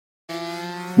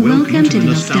Welcome to the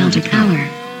Nostalgic Hour.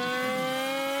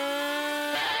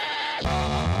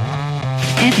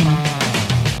 Evan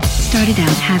started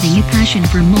out having a passion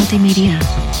for multimedia.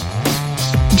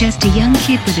 Just a young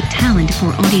kid with a talent for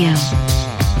audio.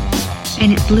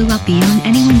 And it blew up beyond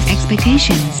anyone's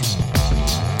expectations.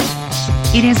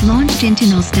 It has launched into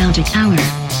Nostalgic Hour.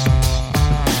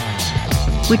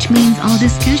 Which means all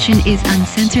discussion is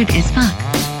uncensored as fuck.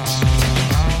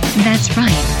 That's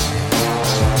right.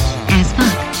 As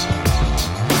fuck.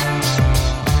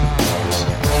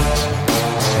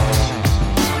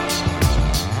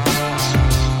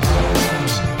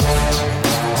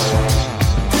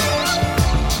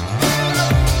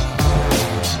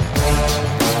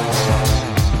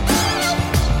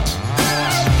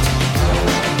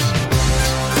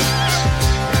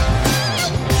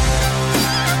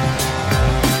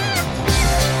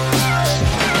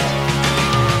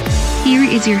 Here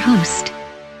is your host,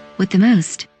 with the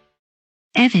most,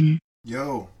 Evan.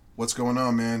 Yo, what's going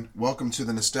on, man? Welcome to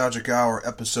the Nostalgic Hour,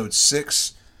 episode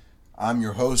 6. I'm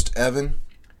your host, Evan,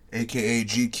 aka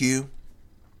GQ.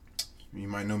 You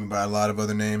might know me by a lot of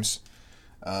other names.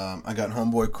 I got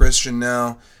homeboy Christian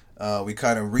now. We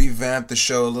kind of revamped the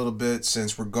show a little bit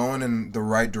since we're going in the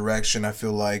right direction. I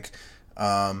feel like,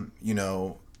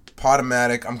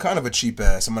 Podomatic. I'm kind of a cheap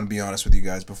ass. I'm going to be honest with you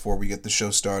guys before we get the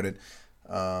show started.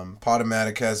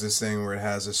 Podomatic has this thing where it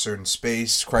has a certain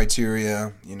space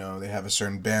criteria, they have a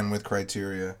certain bandwidth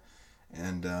criteria,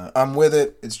 and I'm with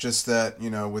it. It's just that,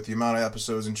 with the amount of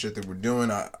episodes and shit that we're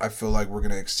doing, I feel like we're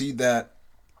going to exceed that,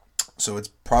 so it's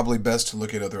probably best to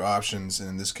look at other options, and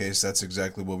in this case, that's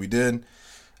exactly what we did.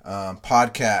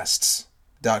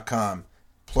 Podcasts.com,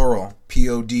 plural,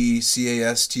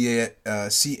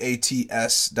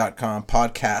 PODCASTS.com,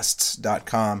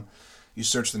 podcasts.com. You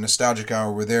search the Nostalgic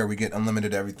Hour, we're there. We get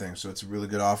unlimited everything. So it's a really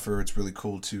good offer. It's really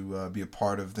cool to be a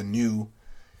part of the new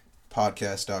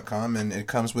podcast.com. And it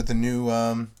comes with a new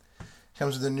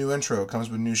intro. It comes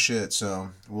with new shit.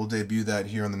 So we'll debut that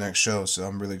here on the next show. So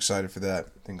I'm really excited for that.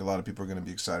 I think a lot of people are going to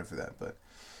be excited for that. But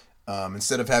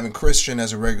instead of having Christian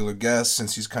as a regular guest,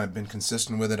 since he's kind of been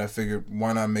consistent with it, I figured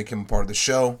why not make him a part of the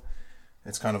show?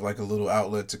 It's kind of like a little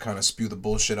outlet to kind of spew the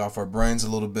bullshit off our brains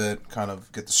a little bit, kind of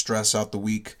get the stress out the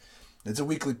week. It's a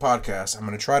weekly podcast. I'm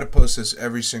going to try to post this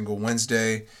every single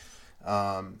Wednesday.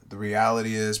 The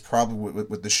reality is probably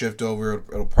with the shift over,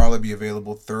 it'll probably be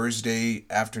available Thursday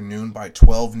afternoon by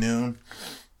 12 noon.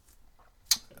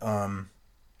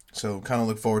 So kind of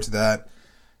look forward to that.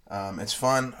 It's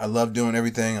fun. I love doing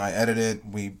everything. I edit it.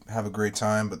 We have a great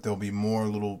time, but there'll be more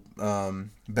little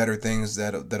better things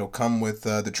that'll come with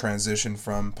the transition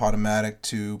from Podomatic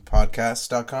to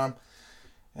podcasts.com,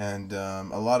 and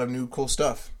a lot of new cool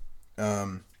stuff.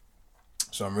 So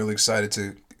I'm really excited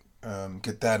to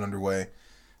get that underway.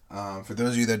 For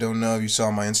those of you that don't know, you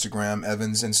saw my Instagram,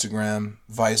 Evan's Instagram,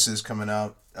 Vices coming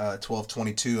out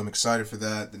 12/22. I'm excited for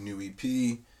that. The new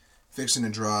EP, fixing to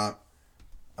drop.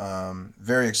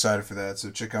 Very excited for that.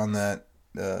 So check on that.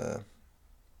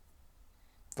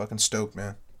 Fucking stoked,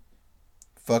 man.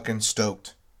 Fucking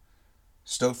stoked.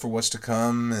 Stoked for what's to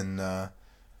come, and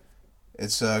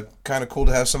it's kind of cool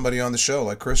to have somebody on the show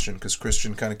like Christian, because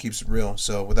Christian kind of keeps it real.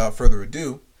 So without further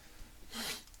ado,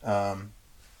 I'm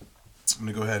going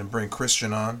to go ahead and bring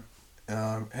Christian on.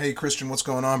 Hey, Christian, what's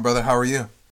going on, brother? How are you?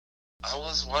 I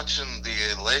was watching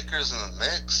the Lakers and the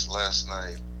Knicks last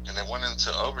night, and it went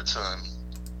into overtime.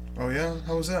 Oh, yeah?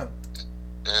 How was that?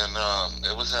 And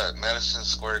it was at Madison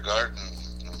Square Garden.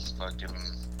 It was fucking,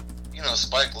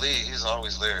 Spike Lee, he's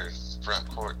always there, front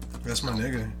court. That's my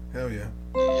nigga. Hell yeah.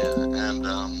 Yeah, and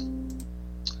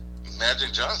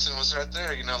Magic Johnson was right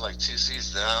there, like 2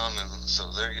 seats down, and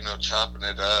so they're, chopping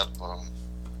it up,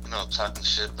 talking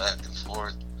shit back and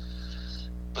forth.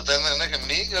 But then that nigga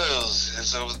Migos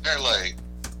is over there, like,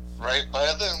 right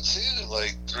by them, too,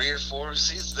 like 3 or 4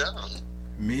 seats down.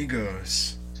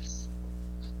 Migos.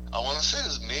 I want to say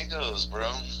it's Migos,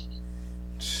 bro.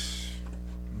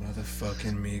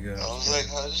 Motherfucking Migos. I was like,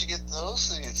 how did you get those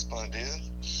seats, my dude?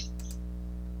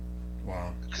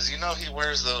 Wow. Because he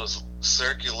wears those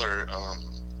circular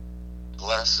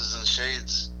glasses and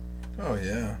shades. Oh,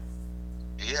 yeah.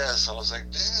 Yeah, so I was like,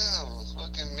 damn,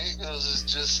 fucking Migos is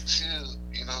just 2,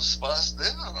 spots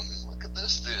down. Look at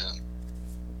this dude.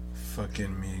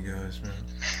 Fucking Migos, man.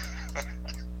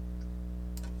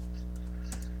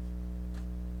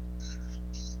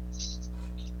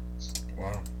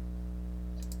 Wow.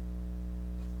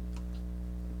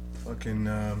 Fucking,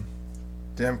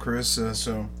 damn, Chris, so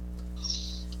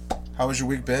how has your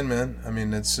week been, man? I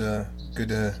mean, it's good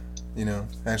to,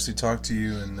 actually talk to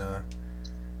you and,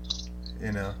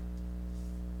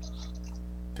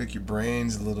 pick your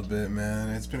brains a little bit, man.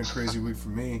 It's been a crazy week for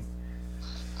me.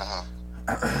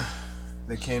 Uh-huh.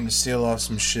 They came to steal off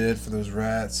some shit for those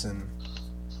rats, and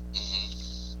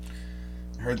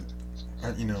heard,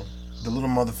 you know, the little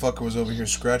motherfucker was over here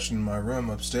scratching in my room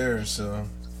upstairs, so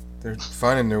they're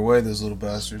finding their way, those little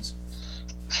bastards.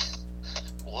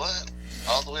 What?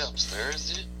 All the way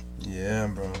upstairs, dude? Yeah,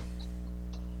 bro.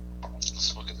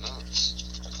 That's fucking nuts.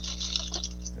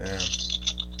 Damn.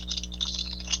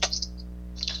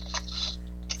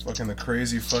 Fucking the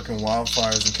crazy fucking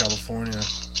wildfires in California.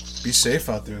 Be safe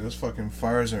out there. Those fucking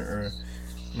fires are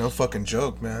no fucking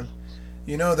joke, man.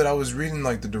 You know that I was reading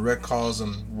like the direct cause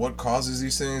on what causes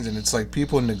these things, and it's like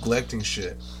people neglecting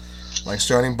shit. Like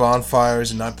starting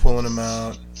bonfires and not pulling them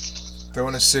out.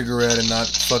 Throwing a cigarette and not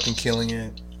fucking killing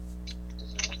it.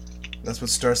 That's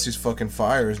what starts these fucking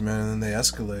fires, man, and then they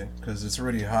escalate because it's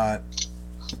already hot.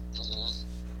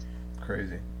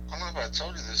 Crazy. I don't know if I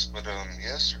told you this, but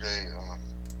yesterday,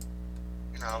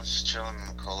 you know, I was just chilling in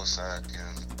the cul-de-sac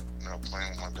and, you know, playing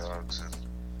with my dogs, and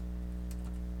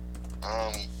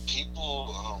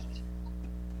people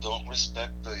don't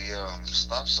respect the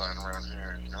stop sign around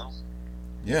here, you know?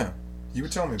 Yeah, you were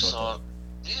telling me about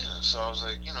that. Yeah, so I was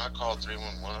like, you know, I called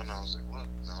 311. I was like, look,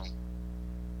 you know,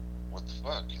 what the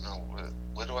fuck, you know,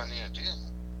 what do I need to do?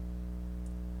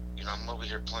 You know, I'm over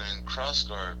here playing cross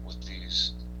guard with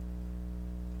these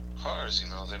cars, you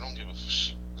know, they don't give a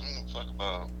shit. They don't give a fuck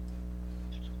about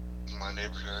my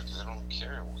neighborhood. They don't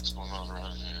care what's going on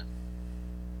around here.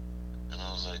 And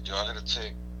I was like, do I gotta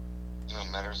take, you know,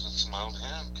 matters into my own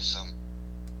hand?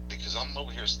 Because I'm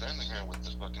over here standing here with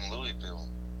the fucking Louis bill.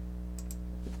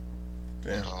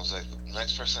 Damn. And I was like, the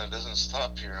next person that doesn't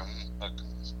stop here, I'm gonna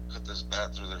fucking put this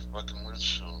bat through their fucking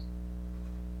windshield.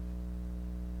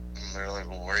 And they're like,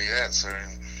 well, where you at, sir?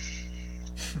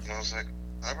 And I was like,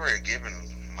 I've already given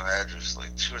my address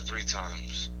like 2 or 3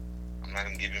 times. I'm not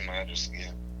gonna give you my address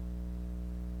again.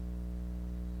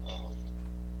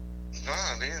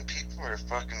 Nah, dude, people are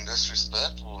fucking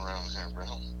disrespectful around here, bro.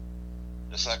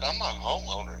 It's like, I'm a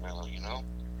homeowner now, you know?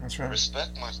 That's right.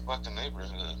 Respect my fucking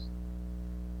neighborhood.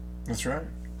 That's right.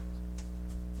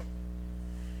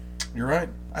 You're right.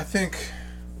 I think,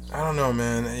 I don't know,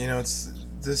 man. You know, it's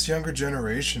this younger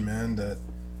generation, man, that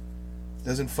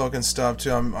doesn't fucking stop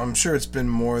too. I'm sure it's been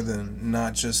more than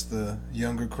not just the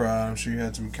younger crowd. I'm sure you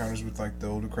had some encounters with like the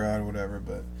older crowd or whatever,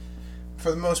 but for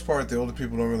the most part, the older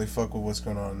people don't really fuck with what's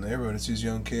going on in the neighborhood. It's these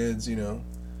young kids, you know,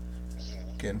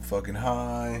 getting fucking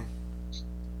high,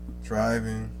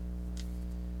 driving,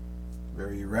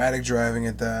 very erratic driving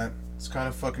at that. It's kind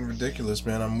of fucking ridiculous,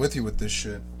 man. I'm with you with this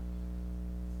shit.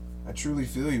 I truly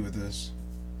feel you with this.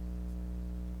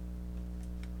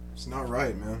 It's not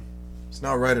right, man. It's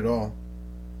not right at all.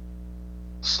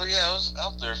 So yeah, I was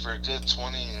out there for a good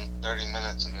 20 and 30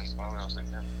 minutes, and then finally I was like,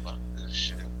 yeah, fuck this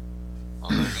shit. I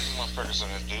was like, these motherfuckers are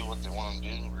gonna do what they want to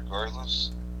do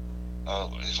regardless.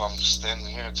 If I'm standing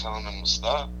here telling them to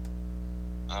stop,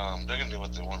 they're gonna do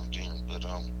what they want to do. But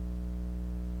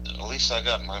at least I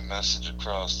got my message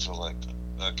across to like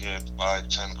a good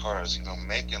 5-10 cars, you know,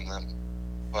 making them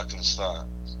fucking stop.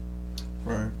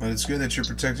 Right, but it's good that you're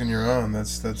protecting your own.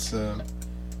 That's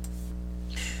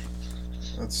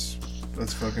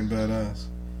fucking badass.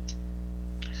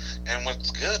 And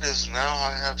what's good is now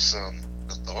I have some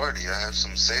authority. I have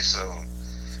some say so,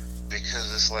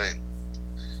 because it's like,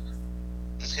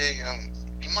 okay,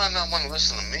 you might not want to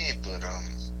listen to me, but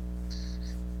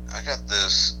I got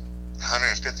this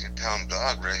 150-pound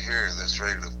dog right here that's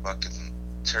ready to fucking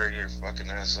tear your fucking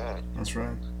ass up. That's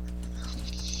right.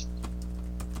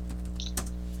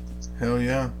 Hell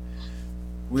yeah.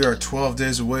 We are 12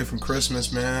 days away from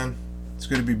Christmas, man. It's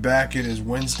good to be back. It is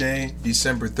Wednesday,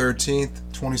 December 13th,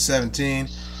 2017.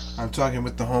 I'm talking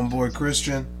with the homeboy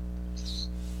Christian.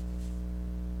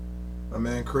 My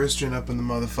man Christian up in the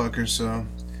motherfucker, so...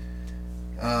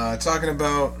 talking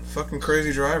about fucking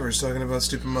crazy drivers. Talking about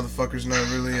stupid motherfuckers not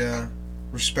really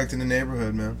respecting the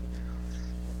neighborhood, man.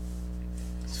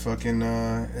 It's fucking...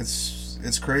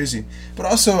 It's crazy. But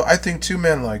also, I think too,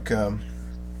 man, like...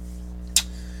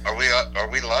 Are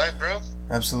we live, bro?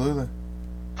 Absolutely.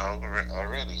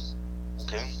 Already.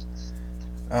 Okay.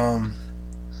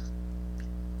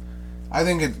 I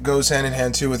think it goes hand in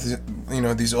hand too with, you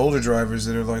know, these older drivers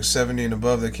that are like 70 and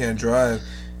above that can't drive.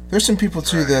 There's some people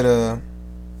too that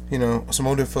you know, some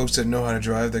older folks that know how to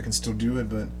drive that can still do it,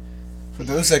 but for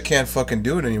those that can't fucking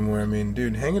do it anymore, I mean,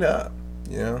 dude, hang it up,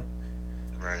 you know?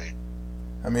 Right.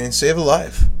 I mean, save a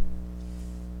life.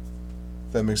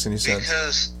 If that makes any sense.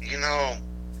 Because, you know,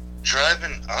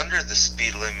 driving under the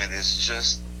speed limit is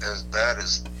just as bad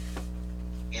as,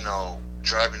 you know,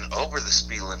 driving over the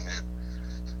speed limit.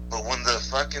 But when the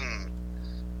fucking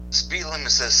speed limit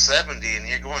says 70 and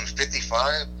you're going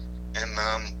 55 and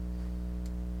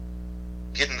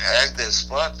getting agged at a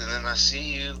spot, and then I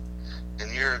see you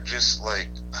and you're just like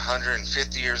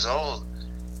 150 years old,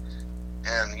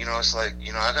 and you know, it's like,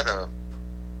 you know, I gotta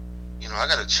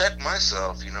check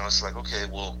myself. You know, it's like, okay,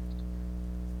 well,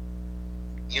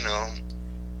 you know,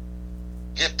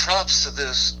 give props to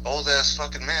this old ass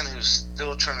fucking man who's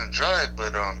still trying to drive,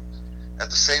 but at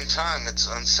the same time, it's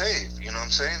unsafe. You know what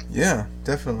I'm saying? Yeah,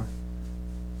 definitely.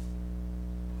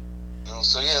 You know,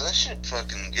 so yeah, that shit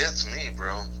fucking gets me,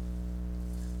 bro.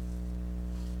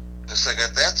 It's like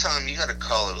at that time you gotta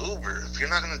call an Uber. If you're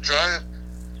not gonna drive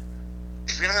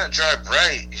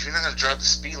right, if you're not gonna drive the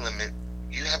speed limit,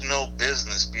 you have no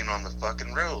business being on the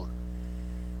fucking road.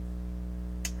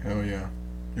 Hell yeah.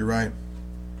 You're right.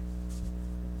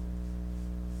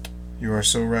 You are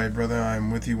so right, brother. I'm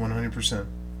with you 100%.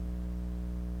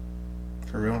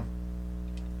 For real.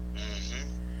 Mm-hmm.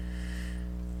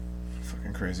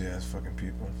 Fucking crazy ass fucking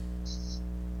people.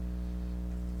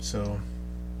 So,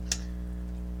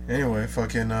 anyway,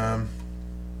 fucking,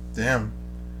 damn.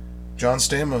 John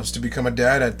Stamos to become a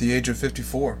dad at the age of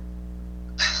 54.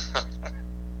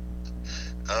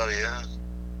 Oh, yeah?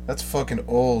 That's fucking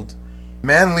old.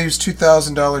 Man leaves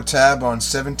 $2,000 tab on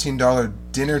 $17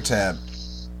 dinner tab.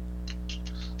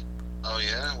 Oh,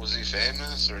 yeah? Was he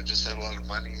famous or just had a lot of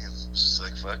money and just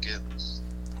like, fuck it?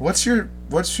 What's your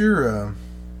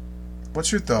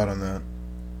thought on that?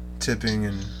 Tipping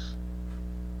and...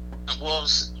 Well,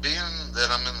 being that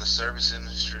I'm in the service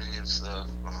industry and stuff,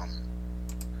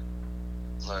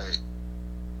 like,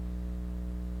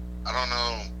 I don't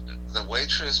know, the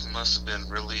waitress must have been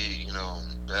really, you know,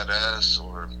 badass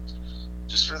or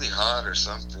just really hot or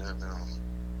something.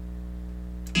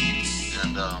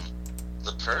 And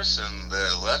the person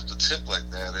that left a tip like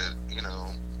that, it, you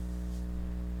know,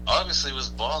 obviously was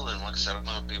balling. Like I said, I don't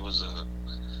know if he was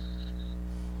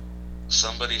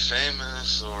somebody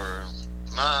famous or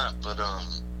not, but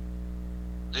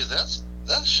dude, that's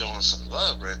showing some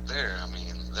love right there. I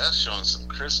mean, that's showing some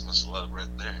Christmas love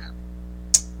right there.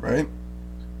 Right?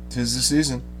 'Tis the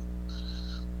season.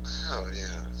 Hell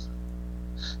yeah.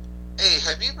 Hey,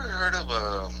 have you ever heard of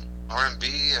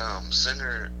R&B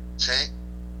singer Tank?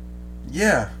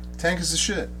 Yeah, Tank is the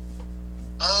shit.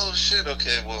 Oh shit,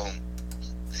 okay, well,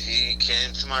 he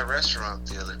came to my restaurant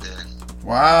the other day.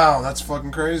 Wow, that's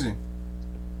fucking crazy.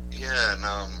 Yeah, and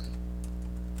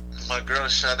my girl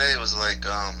Sade was like,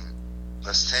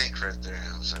 that's Tank right there.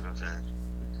 I was like, okay.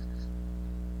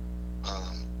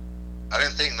 I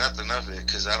didn't think nothing of it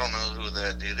because I don't know who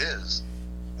that dude is.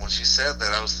 When she said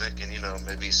that, I was thinking, you know,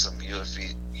 maybe some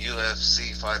UFC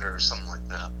fighter or something like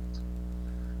that.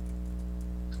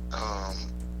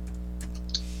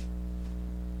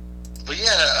 But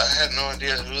yeah, I had no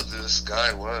idea who this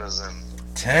guy was, and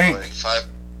Tank. like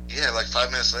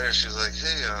 5 minutes later, she was like,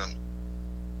 "Hey,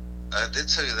 I did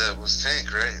tell you that was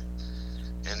Tank, right?"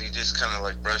 And he just kind of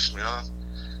like brushed me off.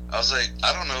 I was like,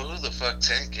 "I don't know who the fuck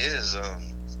Tank is."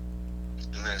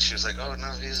 And then she was like, "Oh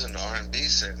no, he's an R&B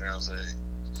singer." I was like,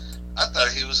 I thought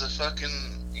he was a fucking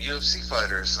UFC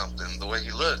fighter or something. The way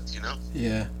he looked, you know.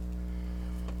 Yeah.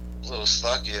 Little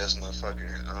stocky ass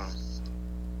motherfucker.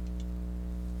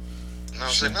 And I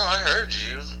was like, no, I heard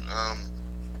you.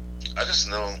 I just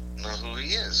know who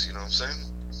he is. You know what I'm saying?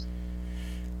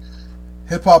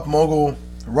 Hip hop mogul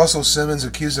Russell Simmons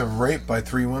accused of rape by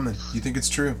 3 women. You think it's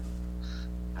true?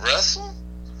 Russell?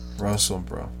 Russell,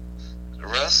 bro.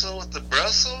 Russell with the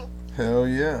Brussels? Hell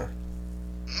yeah.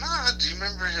 Nah, do you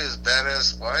remember his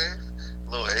badass wife?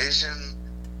 Little Asian,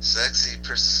 sexy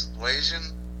persuasion?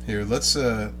 Here, let's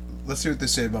see what they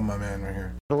say about my man right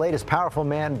here. The latest powerful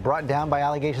man brought down by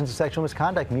allegations of sexual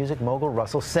misconduct, music mogul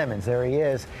Russell Simmons. There he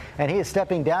is. And he is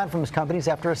stepping down from his companies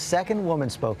after a second woman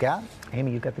spoke out.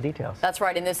 Amy, you've got the details. That's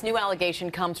right. And this new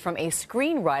allegation comes from a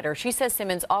screenwriter. She says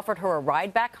Simmons offered her a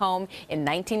ride back home in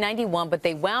 1991, but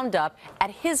they wound up at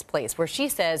his place where she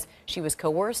says she was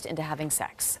coerced into having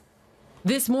sex.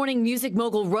 This morning, music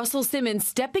mogul Russell Simmons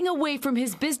stepping away from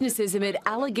his businesses amid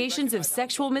allegations of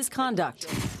sexual misconduct.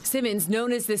 Simmons,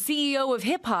 known as the CEO of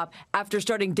hip-hop after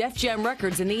starting Def Jam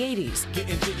Records in the 80s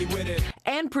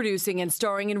and producing and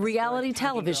starring in reality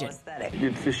television.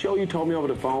 It's the show you told me over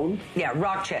the phone? Yeah,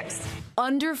 Rock Chicks.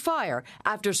 Under fire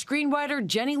after screenwriter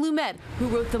Jenny Lumet, who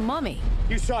wrote The Mummy.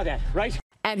 You saw that, right?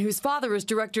 And whose father is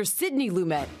director Sidney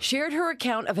Lumet, shared her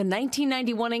account of a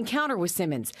 1991 encounter with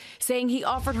Simmons, saying he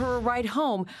offered her a ride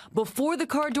home before the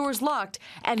car doors locked,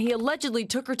 and he allegedly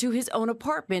took her to his own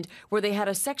apartment where they had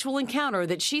a sexual encounter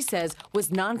that she says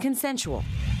was non-consensual.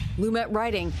 Lumet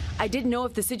writing, I didn't know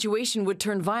if the situation would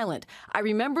turn violent. I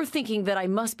remember thinking that I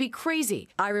must be crazy.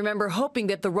 I remember hoping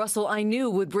that the Russell I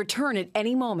knew would return at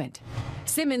any moment.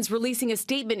 Simmons releasing a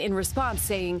statement in response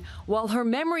saying, while her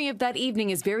memory of that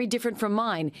evening is very different from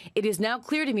mine, it is now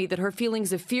clear to me that her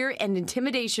feelings of fear and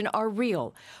intimidation are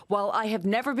real. While I have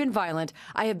never been violent,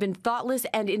 I have been thoughtless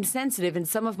and insensitive in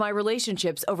some of my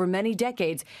relationships over many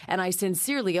decades, and I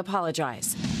sincerely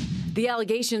apologize. The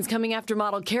allegations coming after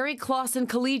model Carrie Clausen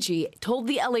Kaligi told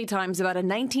the LA Times about a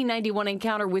 1991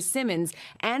 encounter with Simmons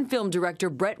and film director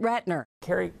Brett Ratner.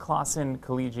 Carrie Clausen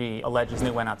Kaligi alleges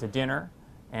they went out to dinner,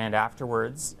 and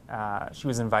afterwards she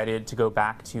was invited to go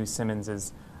back to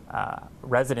Simmons's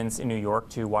residence in New York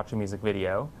to watch a music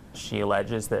video. She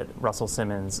alleges that Russell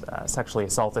Simmons sexually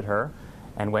assaulted her,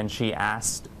 and when she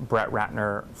asked Brett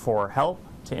Ratner for help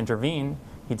to intervene,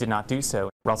 he did not do so.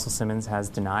 Russell Simmons has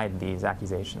denied these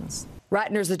accusations.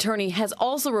 Ratner's attorney has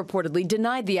also reportedly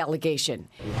denied the allegation.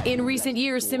 In recent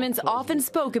years, Simmons often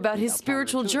spoke about his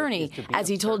spiritual journey, as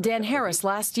he told Dan Harris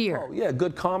last year. Oh, yeah,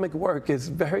 good karmic work is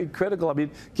very critical. I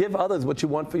mean, give others what you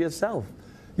want for yourself.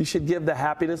 You should give the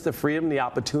happiness, the freedom, the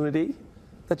opportunity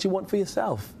that you want for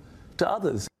yourself to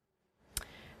others.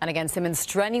 And again, Simmons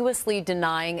strenuously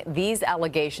denying these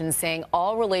allegations, saying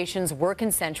all relations were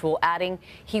consensual, adding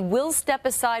he will step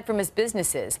aside from his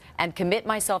businesses and commit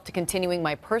myself to continuing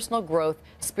my personal growth,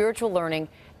 spiritual learning,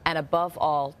 and above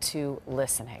all, to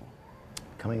listening.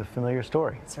 Becoming a familiar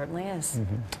story. It certainly is.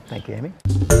 Thank you, Amy.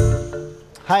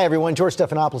 Hi, everyone. George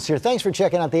Stephanopoulos here. Thanks for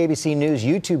checking out the ABC News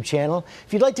YouTube channel.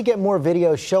 If you'd like to get more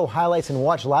videos, show highlights, and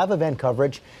watch live event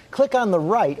coverage, click on the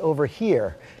right over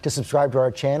here to subscribe to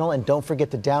our channel. And don't forget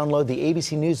to download the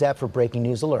ABC News app for breaking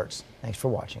news alerts. Thanks for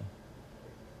watching.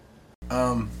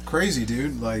 Crazy,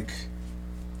 dude. Like,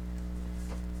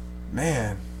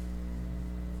 man.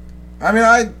 I mean,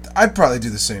 I'd probably do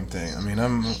the same thing. I mean,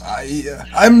 I'm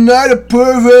not a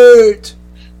pervert.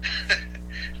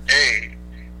 Hey,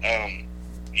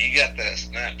 you got that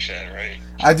Snapchat, right?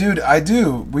 I do.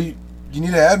 You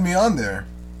need to add me on there.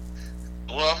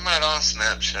 Well, I'm not on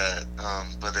Snapchat,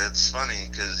 but it's funny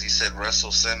because you said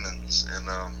Russell Simmons, and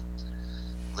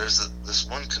there's this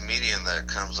one comedian that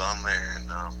comes on there,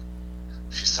 and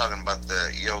she's talking about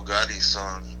the Yo Gotti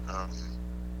song.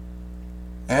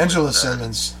 Angela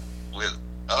Simmons.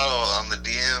 On the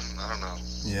DM, I don't know.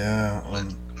 Yeah.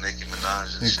 With Nicki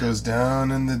Minaj and it shit. goes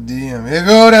down in the DM. It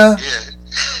go down. Yeah.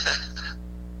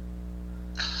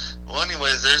 Well,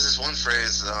 anyways, there's this one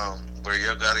phrase where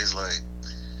Yo Gotti's like,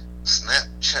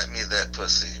 Snapchat me that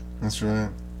pussy. That's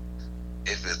right.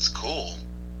 If it's cool.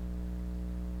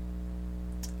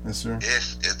 Yes, sir.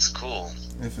 If it's cool.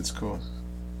 If it's cool.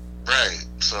 Right.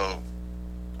 So.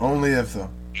 Only if, though.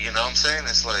 You know what I'm saying?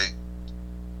 It's like,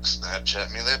 Snapchat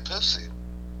me that pussy.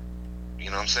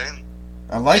 You know what I'm saying?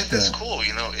 I like if that. If it's cool,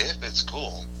 you know, if it's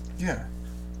cool. Yeah.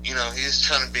 You know, he's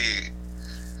trying to be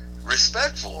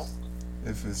respectful.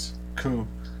 If it's cool.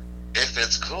 If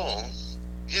it's cool,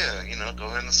 yeah, you know, go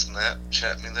ahead and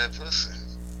Snapchat me that pussy.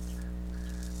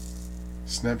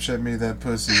 Snapchat me that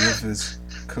pussy if it's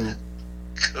cool.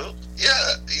 Cool?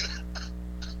 Yeah. You know.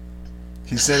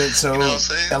 He said it so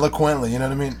eloquently, you know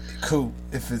what I mean? Cool.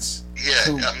 If it's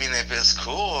cool. I mean, if it's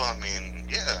cool, I mean,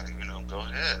 yeah, you know, go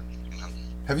ahead. You know?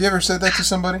 Have you ever said that to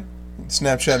somebody?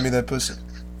 Snapchat me that pussy.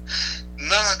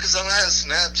 Nah, because I don't have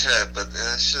Snapchat, but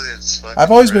actually it's fucking...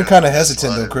 I've always been kind of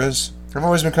hesitant, though, Chris. I've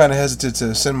always been kind of hesitant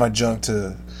to send my junk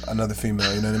to another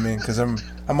female, you know what I mean? Because I'm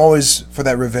always for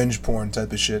that revenge porn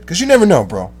type of shit. Because you never know,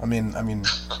 bro. I mean,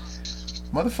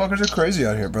 motherfuckers are crazy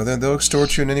out here, brother. They'll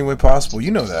extort you in any way possible.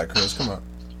 You know that, Chris. Come on.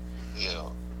 Yeah.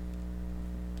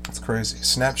 That's crazy.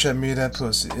 Snapchat me that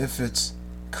pussy if it's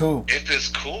cool. If it's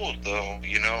cool, though,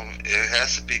 you know, it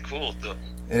has to be cool, though.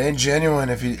 It ain't genuine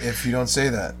if you don't say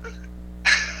that.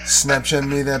 Snapchat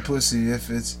me that pussy if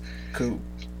it's cool.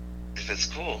 If it's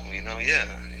cool, you know, yeah,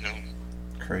 you know.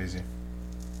 Crazy.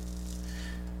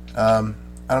 I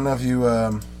don't know if you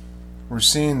were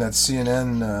seeing that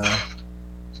CNN.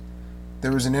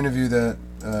 There was an interview that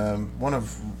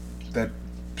that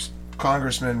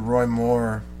Congressman Roy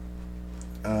Moore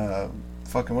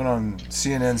fucking went on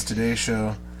CNN's Today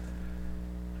Show,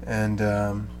 and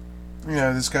you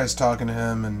know, this guy's talking to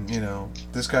him, and you know,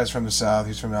 this guy's from the South,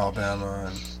 he's from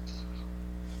Alabama, and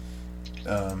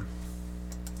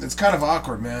it's kind of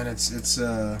awkward, man. It's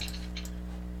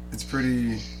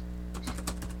pretty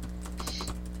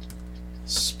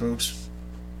spokeswoman.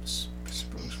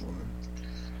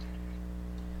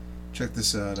 Check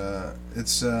this out.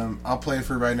 It's I'll play it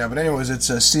for you right now. But anyways, it's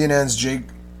CNN's Jake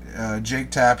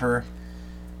Tapper.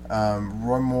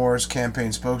 Roy Moore's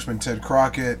campaign spokesman, Ted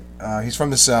Crockett, he's from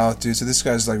the South, dude, so this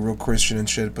guy's like real Christian and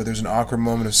shit, but there's an awkward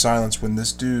moment of silence when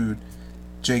this dude,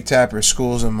 Jake Tapper,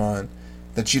 schools him on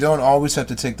that you don't always have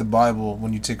to take the Bible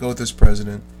when you take oath as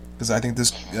president, because I think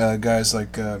this guy's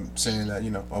like saying that,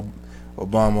 you know,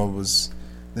 Obama was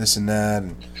this and that.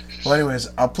 And, well, anyways,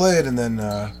 I'll play it and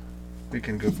then we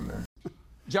can go from there.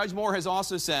 Judge Moore has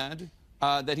also said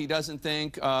that he doesn't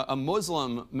think a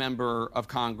Muslim member of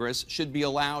Congress should be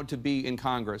allowed to be in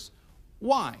Congress.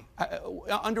 Why?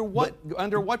 Under what provision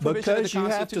of the Constitution? Because you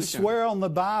have to swear on the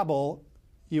Bible.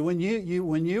 When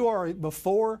you are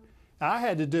before, I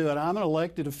had to do it. I'm an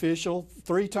elected official,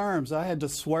 3 terms. I had to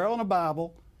swear on a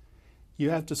Bible. You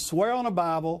have to swear on a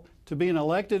Bible to be an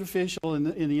elected official in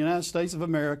the United States of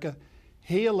America.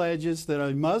 He alleges that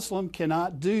a Muslim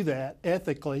cannot do that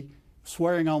ethically,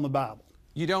 swearing on the Bible.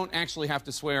 You don't actually have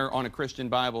to swear on a Christian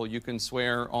Bible. You can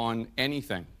swear on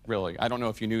anything, really. I don't know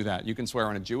if you knew that. You can swear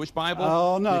on a Jewish Bible.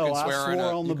 Oh, no, I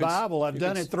swore on the Bible. I've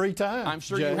done it 3 times. I'm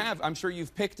sure you have. I'm sure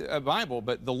you've picked a Bible,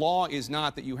 but the law is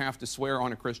not that you have to swear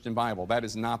on a Christian Bible. That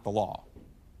is not the law.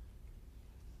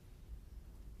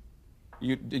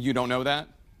 You don't know that?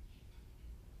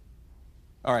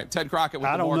 All right, Ted Crockett with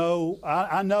I don't know.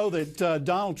 I know that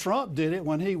Donald Trump did it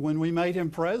when we made him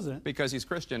president. Because he's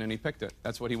Christian and he picked it.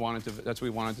 That's what he wanted to. That's what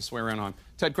he wanted to swear in on.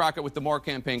 Ted Crockett with the More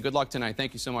campaign. Good luck tonight.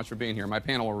 Thank you so much for being here. My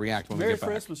panel will react when we get back.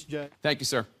 Merry Christmas, Jay. Thank you,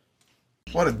 sir.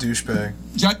 What a douchebag.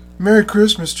 Merry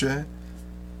Christmas, Jay.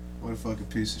 What a fucking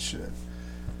piece of shit.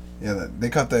 Yeah, they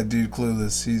caught that dude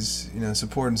clueless. He's, you know,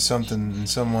 supporting something and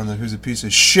someone who's a piece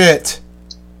of shit.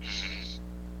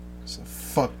 So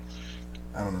fuck.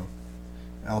 I don't know.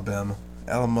 Alabama.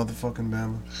 Motherfucking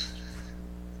Bama.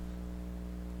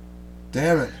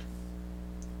 Damn it.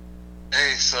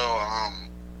 Hey, so, I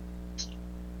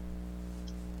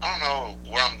don't know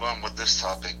where I'm going with this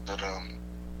topic, but,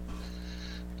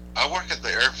 I work at the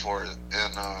airport,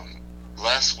 and,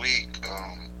 last week,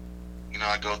 you know,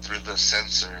 I go through the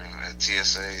sensor at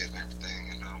TSA and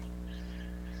everything, and,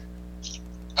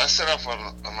 I set off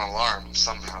an alarm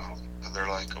somehow, and they're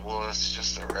like, well, it's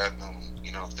just a random,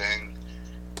 you know, thing.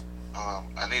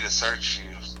 I need to search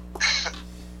you.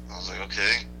 I was like,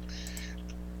 okay.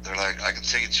 They're like, I can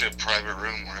take you to a private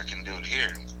room where I can do it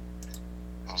here.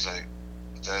 I was like,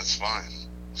 that's fine.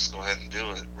 Let's go ahead and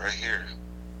do it right here.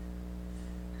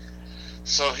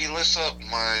 So he lifts up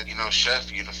my, you know,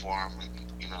 chef uniform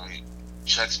and, you know, he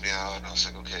checks me out. And I was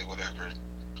like, okay, whatever.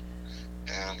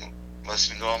 And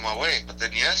lets me go on my way. But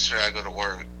then yesterday I go to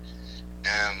work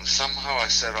and somehow I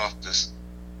set off this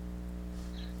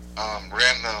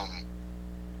random,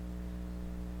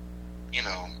 you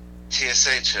know,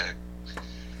 TSA check.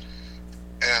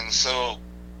 And so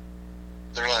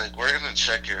they're like, we're going to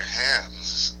check your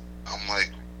hands. I'm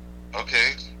like,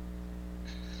 okay.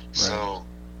 Right. So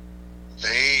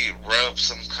they rub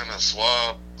some kind of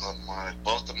swab on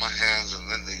both of my hands and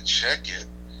then they check it.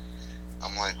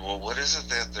 I'm like, well, what is it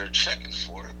that they're checking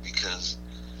for? Because,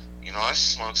 you know, I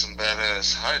smoke some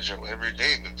badass hydro every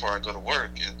day before I go to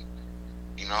work, and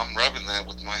you know, I'm rubbing that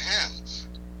with my hands.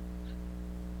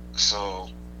 So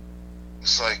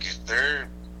it's like if they're,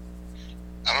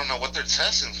 I don't know what they're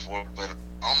testing for, but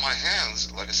on my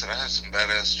hands, like I said, I have some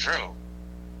badass drill.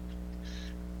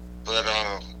 But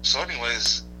so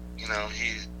anyways, you know,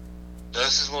 he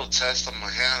does his little test on my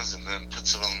hands and then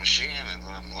puts it on the machine, and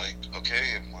then I'm like,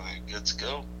 okay, am I good to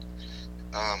go?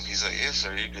 He's like, yes,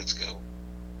 sir, you're good to go.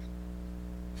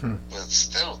 But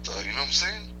still, though, you know what I'm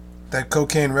saying? That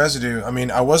cocaine residue. I mean,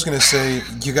 I was going to say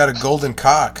you got a golden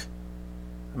cock.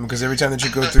 Because every time that you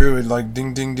go through it, like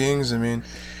ding, ding, dings. I mean,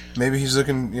 maybe he's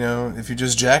looking, you know, if you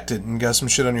just jacked it and got some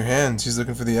shit on your hands, he's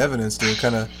looking for the evidence to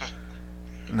kind of...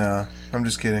 Nah, I'm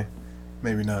just kidding.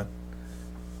 Maybe not.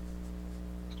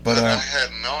 But I had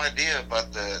no idea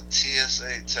about the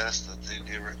TSA test that they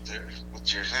do right there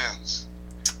with your hands.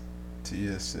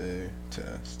 TSA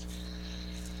test.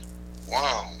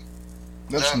 Wow.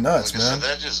 That's nuts, man. So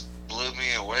that just blew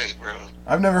me away, bro.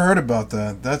 I've never heard about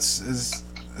that.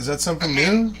 Is that something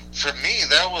new? For me,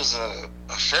 that was a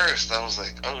first. I was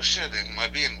like, oh shit, am I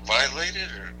being violated,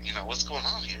 or you know, what's going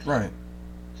on here? Right.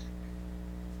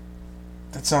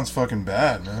 That sounds fucking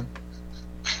bad, man.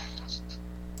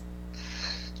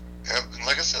 And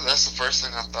like I said, that's the first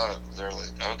thing I thought. They're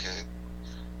like, okay,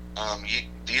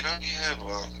 do you know you have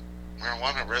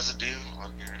marijuana residue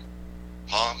on your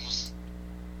palms?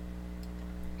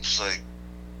 It's like,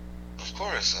 of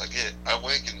course, I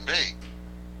wake and bake.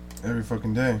 Every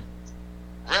fucking day.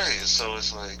 Right, so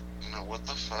it's like, you know, what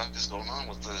the fuck is going on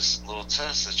with this little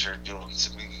test that you're doing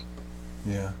to me?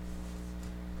 Yeah.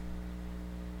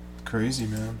 Crazy,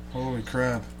 man. Holy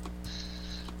crap.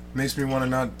 Makes me want to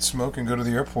not smoke and go to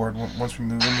the airport once we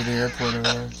move into the airport over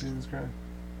there. Jesus Christ.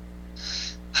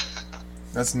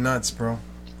 That's nuts, bro.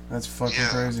 That's fucking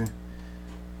crazy.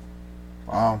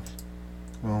 Wow.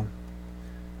 Well,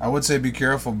 I would say be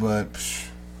careful, but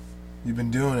you've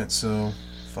been doing it, so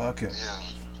fuck it. Yeah.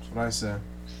 That's what I say.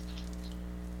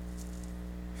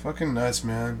 Fucking nuts,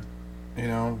 man. You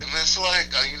know. And it's like,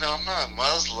 you know, I'm not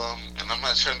Muslim, and I'm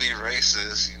not trying to be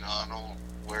racist. You know, I don't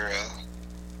wear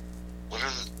what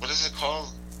is it called?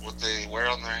 What they wear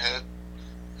on their head?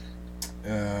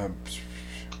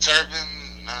 Turban?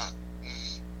 Not.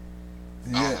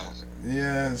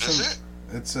 Yeah. Is it?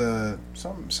 It's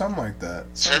something like that.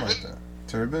 Turban? Like that.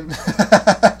 Turban?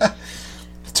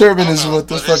 Turban is what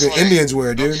those fucking Indians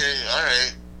wear, dude. Okay,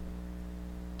 alright.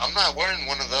 I'm not wearing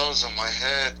one of those on my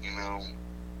head, you know.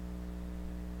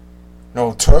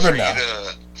 No, turban now.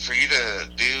 For you to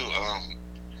do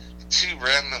 2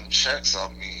 random checks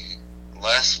on me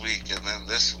last week and then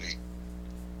this week.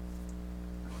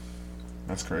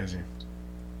 That's crazy.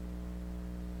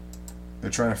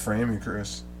 They're trying to frame you,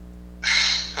 Chris.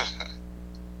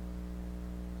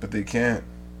 But they can't.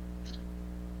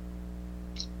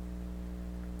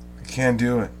 They can't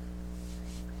do it.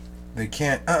 They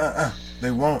can't.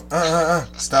 They won't.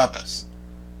 Stop us.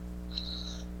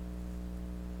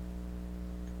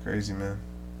 Crazy, man.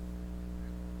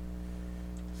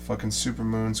 Fucking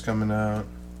supermoon's coming out.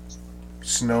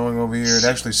 Snowing over here. It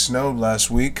actually snowed last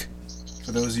week.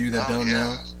 For those of you that don't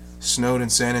know. Snowed in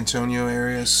San Antonio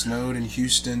area. Snowed in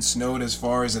Houston. Snowed as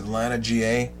far as Atlanta,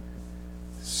 GA.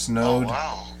 Snowed. Oh,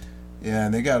 wow. Yeah,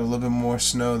 and they got a little bit more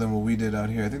snow than what we did out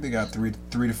here. I think they got 3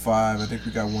 to 5. I think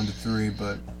we got 1 to 3,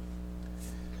 but...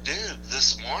 Dude,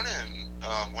 this morning,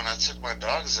 when I took my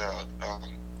dogs out,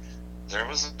 there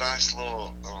was a nice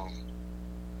little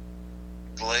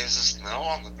glaze of snow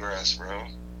on the grass, bro.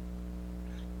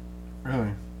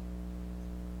 Really?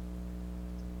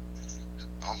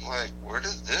 I'm like, where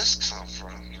did this come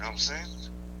from? You know what I'm saying?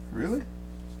 Really?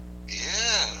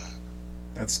 Yeah.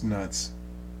 That's nuts.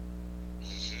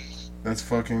 That's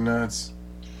fucking nuts.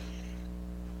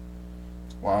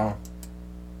 Wow.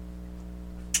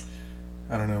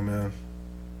 I don't know, man.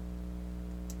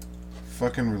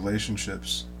 Fucking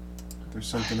relationships. There's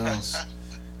something else.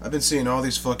 I've been seeing all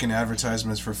these fucking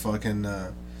advertisements for fucking,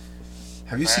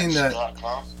 have you seen that?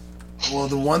 Well,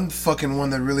 the one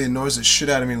that really annoys the shit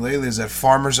out of me lately is that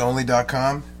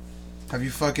FarmersOnly.com. Have you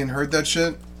fucking heard that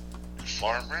shit?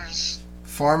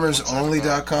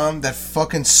 FarmersOnly.com. That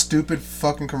fucking stupid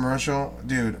fucking commercial.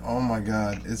 Dude, oh my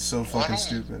god. It's so fucking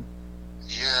stupid.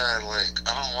 Yeah, like,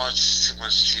 I don't watch too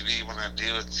much TV. When I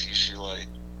do, it's usually like,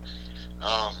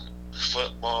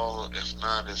 football. If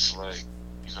not, it's like,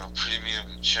 you know,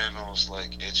 premium channels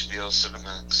like HBO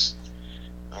Cinemax,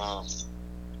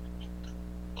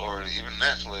 or even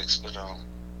Netflix, but,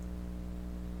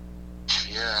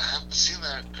 yeah, I haven't seen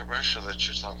that commercial that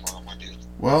you're talking about, my dude.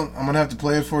 Well, I'm gonna have to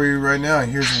play it for you right now.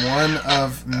 Here's one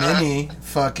of many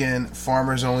fucking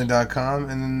FarmersOnly.com,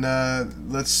 and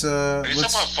let's. Are you talking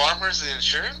about Farmers the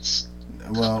insurance?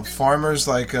 Well, farmers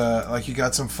like you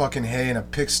got some fucking hay and a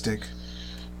pick stick.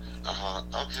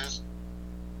 Okay.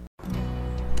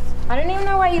 I don't even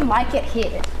know why you like it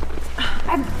here.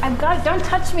 I've got it. Don't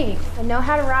touch me. I know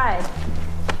how to ride.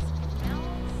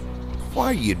 Why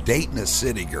are you dating a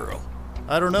city girl?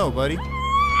 I don't know, buddy.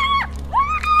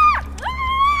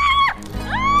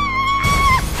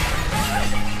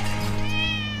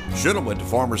 Should have went to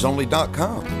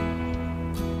FarmersOnly.com.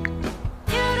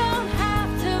 You don't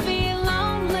have to be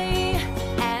lonely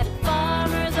at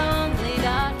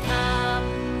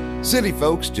FarmersOnly.com. City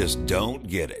folks just don't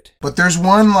get it. But there's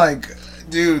one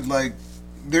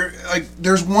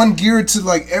there's one geared to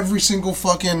like every single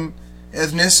fucking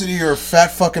ethnicity or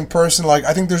fat fucking person. Like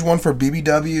I think there's one for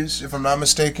BBWs, if I'm not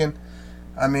mistaken.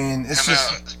 I mean, it's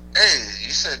just. Hey,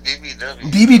 you said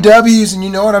BBW. BBWs, and you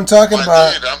know what I'm talking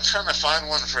about. Dude, I'm trying to find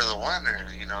one for the winter,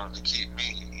 you know, to keep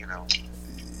me, you know.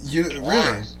 You warm,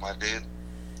 really, my dude.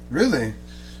 Really?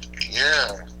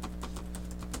 Yeah.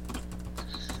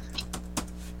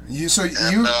 So I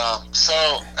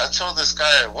told this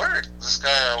guy I work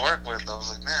with, I was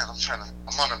like, man,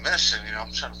 I'm on a mission, you know,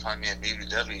 I'm trying to find me a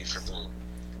BBW for the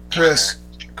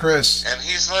Chris. And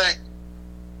he's like,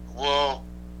 well,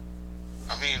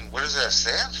 I mean, what does that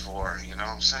stand for? You know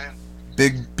what I'm saying?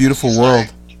 Big, beautiful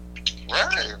world.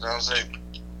 Right. And I was like,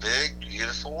 big,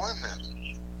 beautiful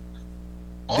women.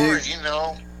 Or, you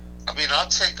know, I mean, I'll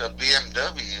take a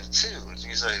BMW too. And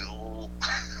he's like, well,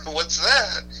 what's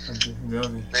that? A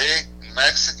BMW. Big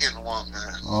Mexican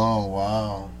woman. Oh,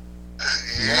 wow.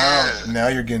 Yeah. Now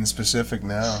you're getting specific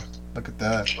now. Look at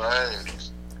that.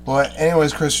 Right. Well,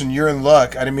 anyways, Christian, you're in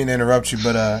luck. I didn't mean to interrupt you,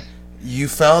 but you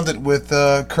found it with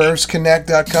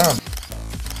curvesconnect.com.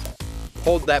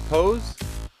 Hold that pose.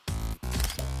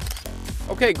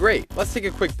 Okay, great. Let's take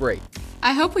a quick break.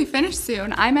 I hope we finish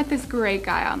soon. I met this great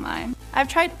guy online. I've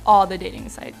tried all the dating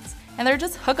sites, and they're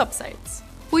just hookup sites.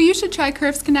 Well, you should try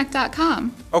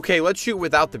curvesconnect.com. Okay, let's shoot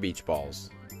without the beach balls.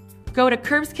 Go to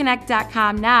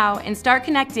curvesconnect.com now and start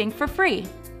connecting for free.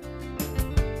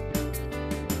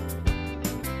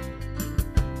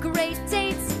 Great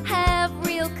dates have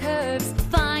real curves.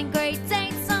 Find great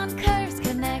dates on Curves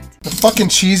Connect. The fucking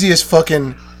cheesiest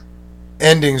fucking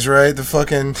endings, right? The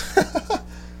fucking...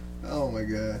 Oh my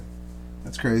god.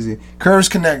 That's crazy.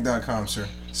 Curvesconnect.com, sir.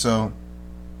 So,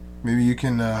 maybe you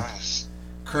can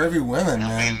curvy women,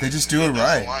 man. They just do it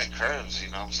right. I like curves, you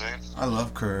know what I'm saying? I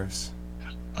love curves.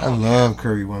 I love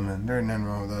curvy women. There ain't nothing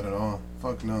wrong with that at all.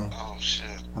 Fuck no. Oh shit.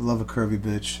 I love a curvy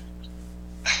bitch.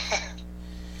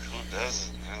 Who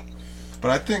doesn't, man?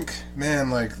 But I think, man,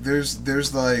 like there's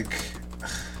like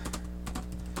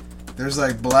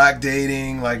black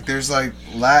dating, like there's like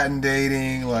Latin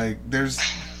dating, like there's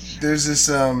this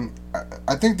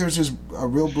I think there's just a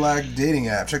real black dating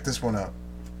app. Check this one out.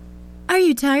 Are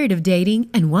you tired of dating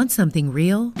and want something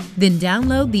real? Then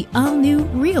download the all-new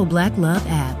Real Black Love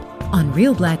app. On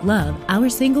Real Black Love, our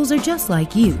singles are just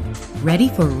like you, ready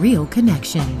for real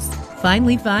connections.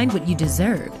 Finally find what you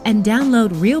deserve and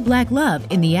download Real Black Love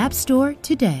in the App Store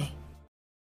today.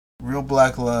 Real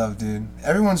black love, dude.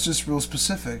 Everyone's just real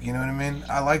specific, you know what I mean?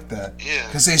 I like that. Yeah.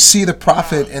 Because they see the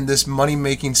profit in this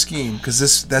money-making scheme.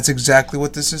 Because that's exactly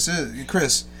what this is.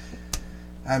 Chris,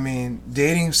 I mean,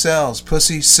 dating sells.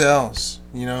 Pussy sells,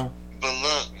 you know? But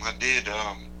look, my dude,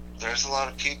 there's a lot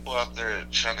of people out there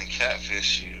trying to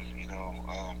catfish you, you know?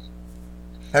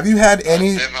 Have you had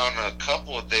any... I've been on a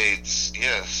couple of dates,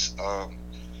 yes.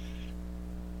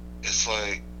 It's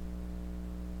like...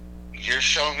 You're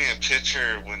showing me a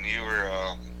picture when you were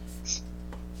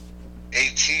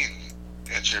 18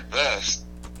 at your best.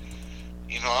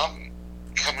 You know, I'm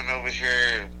coming over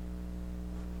here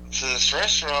to this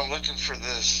restaurant looking for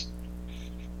this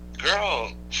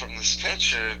girl from this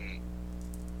picture, and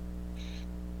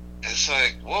it's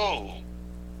like, whoa,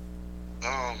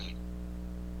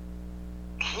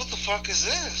 who the fuck is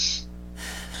this?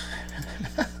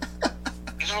 You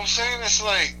know what I'm saying? It's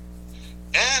like,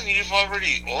 and you've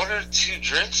already ordered 2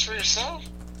 drinks for yourself?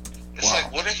 It's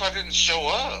like, what if I didn't show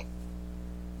up?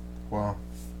 Wow.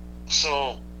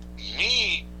 So,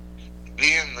 me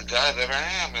being the guy that I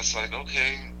am, it's like,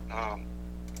 okay,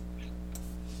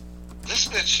 this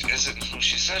bitch isn't who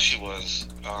she says she was.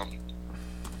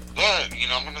 But, you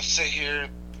know, I'm going to sit here,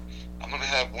 I'm going to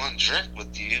have 1 drink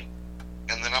with you,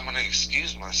 and then I'm going to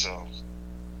excuse myself.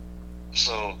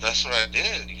 So, that's what I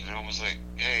did. You know, I was like,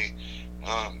 hey,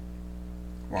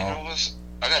 you know what?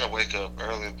 I gotta wake up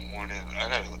early in the morning. I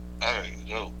gotta go.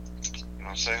 You know what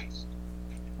I'm saying?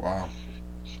 Wow.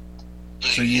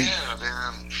 But So you, yeah,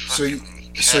 man.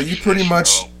 so you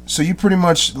pretty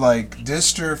much like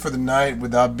dissed her for the night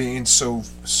without being so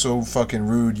fucking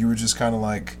rude. You were just kind of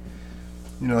like,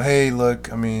 you know, hey,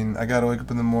 look, I mean, I gotta wake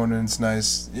up in the morning. It's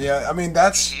nice. Yeah, I mean,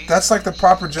 that's like the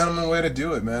proper gentleman way to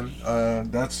do it, man.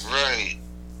 That's right.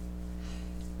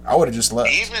 I would have just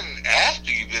left. Even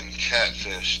after you've been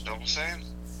catfished, know what I'm saying?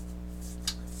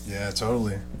 Yeah,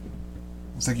 totally.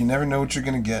 It's like you never know what you're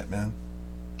gonna get, man.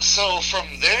 So from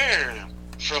there,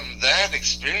 from that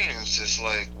experience, it's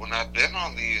like when I've been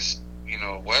on these, you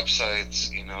know,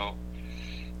 websites, you know,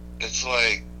 it's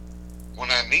like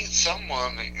when I meet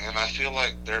someone and I feel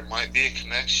like there might be a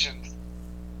connection,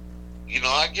 you know,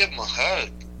 I give them a hug.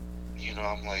 You know,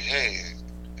 I'm like, hey,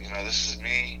 you know, this is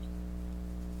me.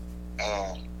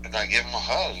 And I give him a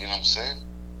hug, you know what I'm saying?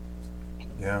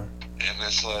 Yeah. And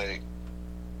it's like,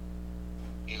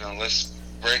 you know, let's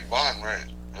break bond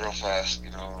real fast,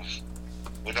 you know. If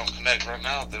we don't connect right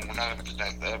now, then we're not going to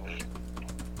connect ever.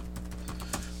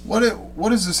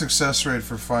 What is the success rate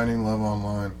for finding love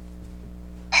online?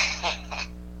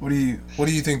 What do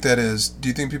you think that is? Do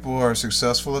you think people are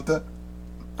successful at that?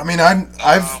 I mean,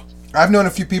 I've known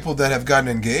a few people that have gotten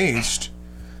engaged.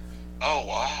 Oh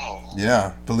wow.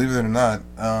 Yeah, believe it or not.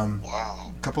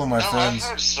 Wow. A couple of my friends.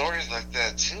 I've heard stories like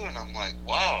that too, and I'm like,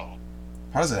 wow.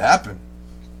 How does it happen?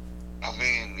 I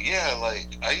mean, yeah, like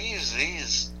I use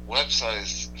these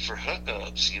websites for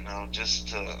hookups, you know, just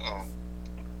to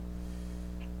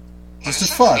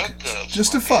fuck.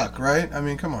 Just to fuck, right? I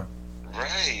mean, come on.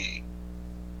 Right.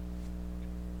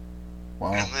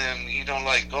 Wow. And then, you know,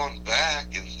 like going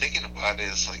back and thinking about it,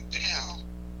 it's like, damn,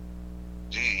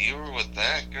 dude, you were with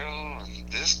that girl and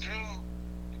this girl?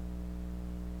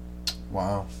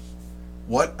 Wow.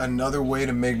 what another way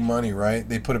to make money, right?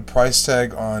 They put a price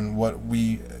tag on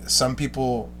some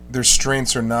people, their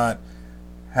strengths are not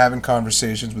having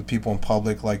conversations with people in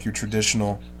public like your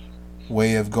traditional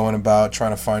way of going about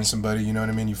trying to find somebody, you know what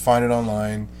I mean? You find it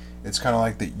online. It's kind of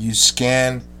like that you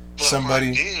scan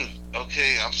somebody. Dude,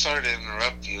 okay, I'm sorry to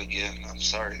interrupt you again. I'm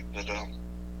sorry, but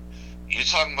you're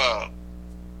talking about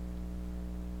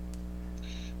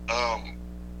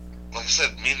like I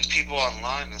said, meeting people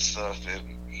online and stuff,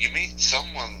 and you meet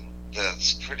someone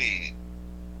that's pretty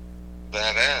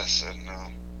badass, and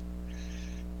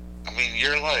I mean,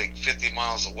 you're like 50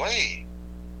 miles away.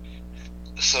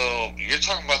 So you're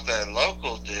talking about that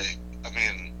local dick. I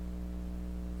mean,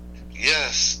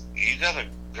 yes, you got a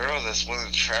girl that's willing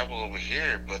to travel over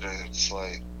here, but it's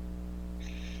like,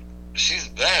 she's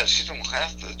bad. She don't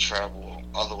have to travel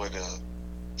all the way to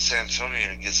San Antonio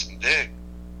to get some dick.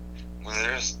 When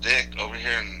there's dick over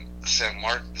here in San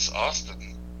Marcos,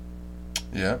 Austin.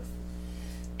 Yeah.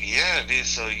 Yeah, dude,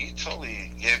 so you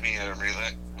totally gave me a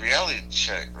reality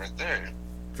check right there.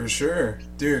 For sure.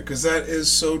 Dude, because that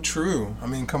is so true. I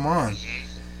mean, come on.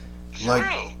 Mm-hmm.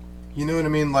 Like, you know what I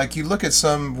mean? Like, you look at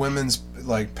some women's,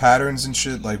 like, patterns and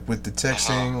shit, like, with the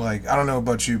texting. Like, I don't know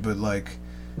about you, but, like,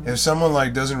 if someone,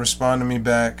 like, doesn't respond to me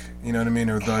back, you know what I mean?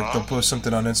 Or, like, they'll post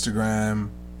something on Instagram,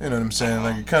 you know what I'm saying?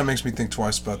 Like, it kind of makes me think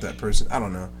twice about that person. I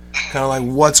don't know. Kind of like,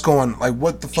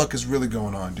 what the fuck is really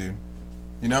going on, dude?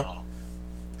 You know?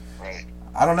 Right.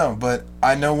 I don't know, but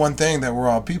I know one thing, that we're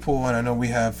all people, and I know we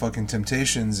have fucking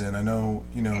temptations, and I know,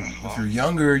 you know, if you're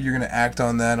younger, you're going to act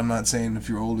on that. I'm not saying if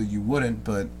you're older, you wouldn't,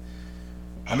 but,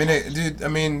 I mean, dude, I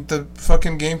mean, the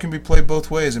fucking game can be played both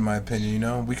ways, in my opinion, you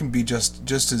know? We can be just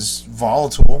as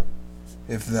volatile,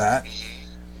 if that.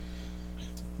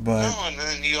 But no, and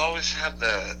then you always have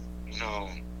that, you know,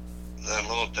 that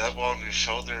little devil on your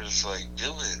shoulder. It's like,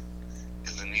 do it.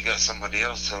 And then you got somebody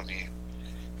else telling you,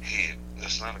 hey,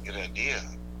 that's not a good idea.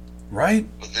 Right?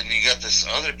 But then you got this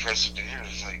other person here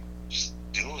who's like, just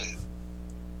do it.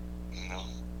 You know?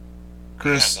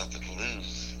 Chris, you have nothing to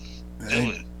lose.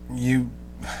 Do it.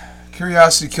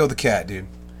 Curiosity killed the cat, dude.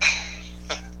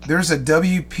 There's a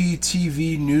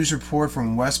WPTV news report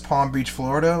from West Palm Beach,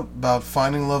 Florida about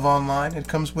finding love online. It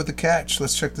comes with a catch.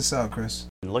 Let's check this out, Chris.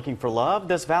 Looking for love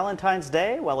this Valentine's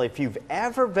Day? Well, if you've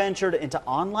ever ventured into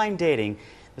online dating,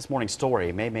 this morning's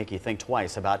story may make you think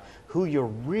twice about who you're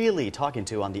really talking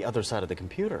to on the other side of the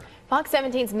computer. Fox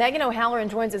 17's Megan O'Halloran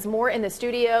joins us more in the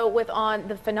studio on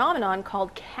the phenomenon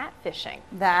called catfishing.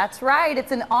 That's right.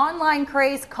 It's an online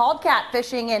craze called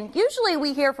catfishing, and usually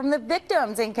we hear from the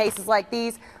victims in cases like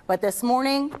these. But this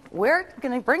morning, we're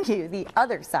going to bring you the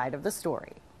other side of the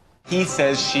story. He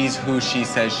says she's who she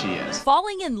says she is.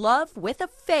 Falling in love with a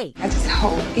fake. I just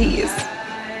hope he is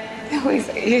who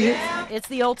he is. It's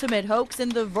the ultimate hoax in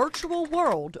the virtual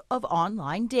world of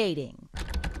online dating.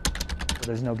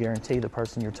 There's no guarantee the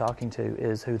person you're talking to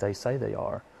is who they say they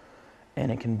are,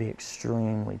 and it can be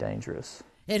extremely dangerous.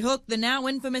 It hooked the now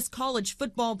infamous college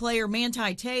football player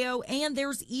Manti Te'o, and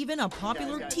there's even a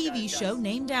popular TV show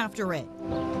named after it.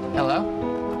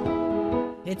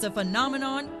 Hello? It's a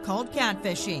phenomenon called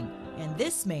catfishing, and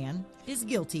this man is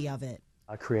guilty of it.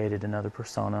 I created another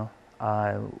persona.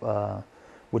 I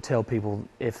would tell people,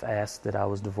 if asked, that I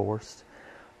was divorced.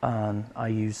 I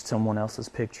used someone else's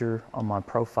picture on my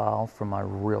profile from my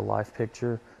real life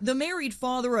picture. The married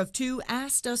father of two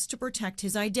asked us to protect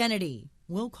his identity.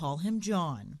 We'll call him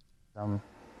John. I'm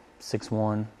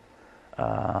 6'1",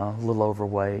 a little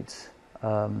overweight,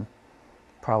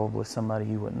 probably somebody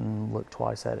you wouldn't look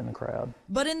twice at in a crowd.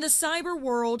 But in the cyber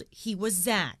world, he was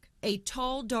Zach, a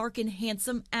tall, dark, and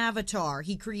handsome avatar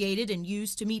he created and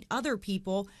used to meet other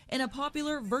people in a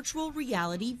popular virtual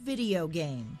reality video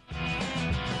game.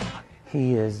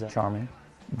 He is charming,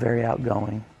 very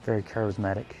outgoing, very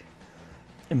charismatic,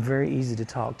 and very easy to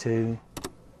talk to.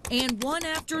 And one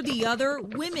after the other,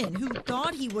 women who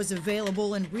thought he was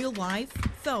available in real life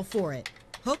fell for it.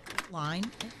 Hook, line,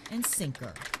 and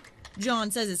sinker.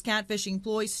 John says his catfishing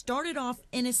ploy started off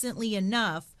innocently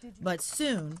enough, but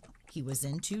soon he was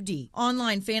in too deep.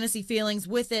 Online fantasy feelings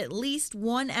with at least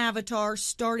one avatar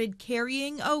started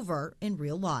carrying over in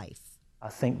real life. I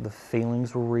think the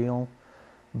feelings were real,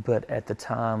 but at the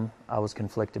time I was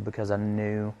conflicted because I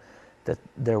knew that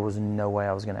there was no way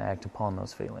I was going to act upon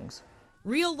those feelings.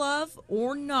 Real love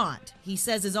or not, he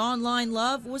says his online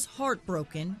love was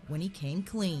heartbroken when he came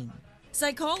clean.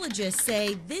 Psychologists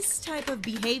say this type of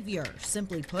behavior,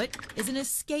 simply put, is an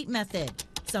escape method,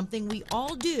 something we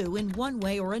all do in one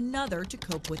way or another to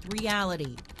cope with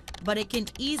reality. But it can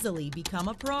easily become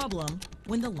a problem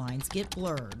when the lines get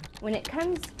blurred. When it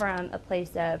comes from a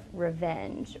place of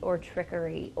revenge or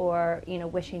trickery or,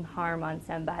 wishing harm on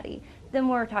somebody, then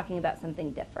we're talking about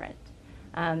something different.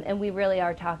 And we really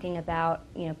are talking about,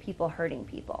 people hurting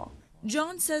people.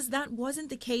 John says that wasn't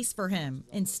the case for him.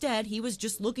 Instead, he was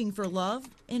just looking for love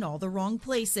in all the wrong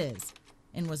places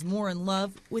and was more in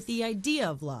love with the idea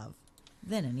of love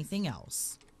than anything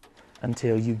else.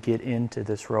 Until you get into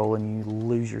this role and you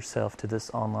lose yourself to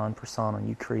this online persona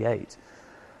you create.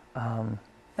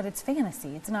 But it's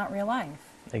fantasy. It's not real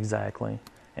life. Exactly.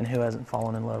 And who hasn't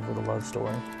fallen in love with a love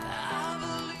story?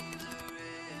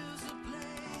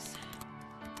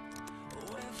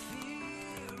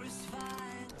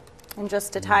 And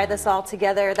just to tie this all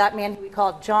together, that man who we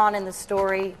called John in the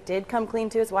story did come clean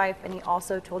to his wife, and he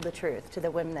also told the truth to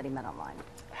the women that he met online.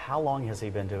 How long has he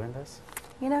been doing this?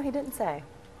 He didn't say.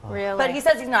 Really? But he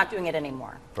says he's not doing it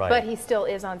anymore. Right. But he still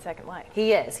is on Second Life.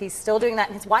 He is. He's still doing that.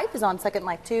 And his wife is on Second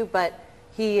Life too, but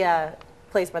he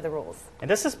plays by the rules. And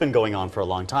this has been going on for a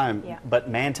long time. Yeah. But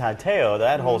Manti Te'o,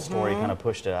 that whole story kind of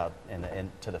pushed it out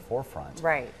to the forefront.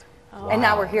 Right. Oh. And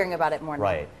now we're hearing about it more now.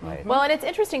 Right. Well, and it's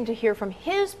interesting to hear from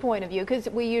his point of view, because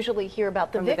we usually hear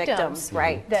about the From the victims, victims,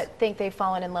 right. that think they've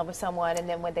fallen in love with someone, and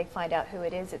then when they find out who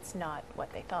it is, it's not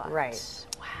what they thought. Right.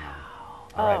 Wow.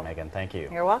 All right, Megan, thank you.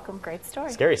 You're welcome. Great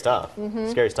story. Scary stuff.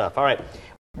 Scary stuff. All right.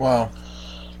 Wow.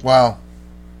 Wow.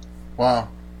 Wow.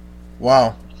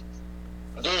 Wow.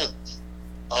 Dude,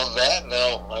 on that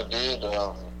note, my dude,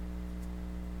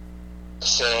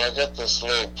 so I got this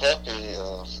little puppy,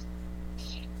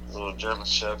 little German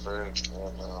Shepherd,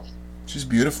 and She's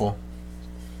beautiful.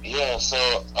 yeah, so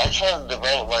I try to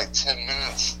devote like 10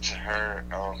 minutes to her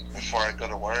before I go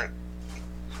to work.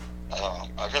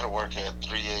 I go to work at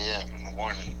 3 a.m. in the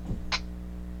morning,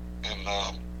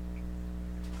 and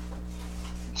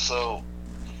so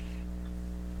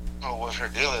I don't know what her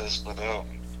deal is, but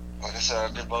like I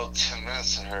said, I devote 10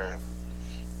 minutes to her,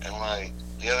 and like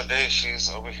the other day she's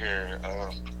over here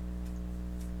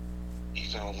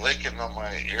licking on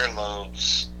my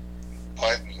earlobes,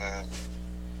 biting them,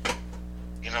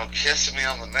 kissing me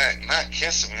on the neck. Not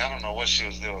kissing me, I don't know what she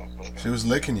was doing, but She was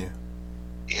licking you.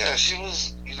 yeah, she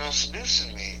was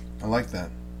seducing me. I like that.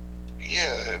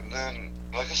 Yeah, and then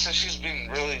like I said, she's being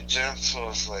really gentle.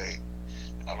 It's like,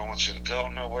 I don't want you to go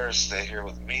nowhere, stay here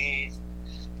with me.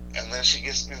 And then she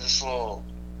gives me this little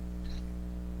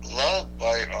love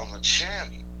bite on the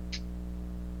chin.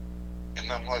 And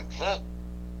I'm like, look,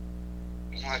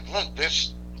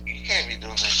 bitch, you can't be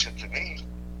doing that shit to me.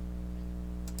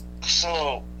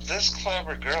 So this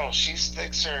clever girl, she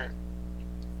sticks her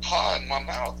paw in my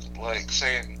mouth, like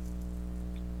saying,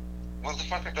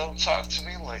 motherfucker, don't talk to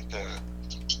me like that.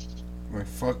 Like,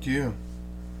 fuck you.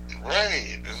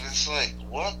 Right, and it's like,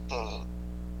 what the,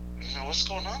 what's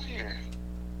going on here?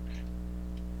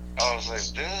 I was like,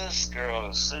 this girl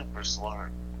is super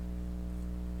smart.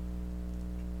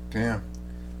 Damn.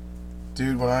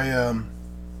 Dude, when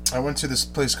I went to this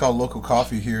place called Local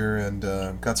Coffee here and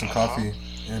got some coffee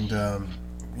and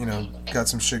got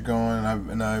some shit going,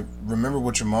 and I remember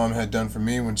what your mom had done for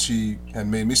me when she had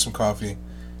made me some coffee,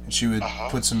 and she would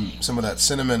put some of that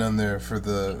cinnamon on there for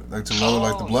to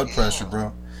lower the blood pressure,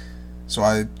 bro. So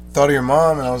I thought of your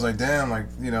mom, and I was like, damn,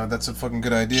 that's a fucking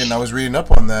good idea. And I was reading up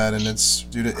on that, and it's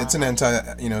an it's an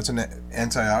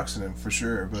antioxidant for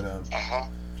sure. But how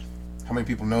many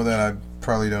people know that? I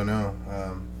probably don't know.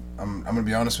 I'm gonna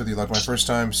be honest with you. Like, my first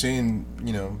time seeing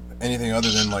anything other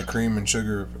than like cream and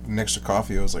sugar next to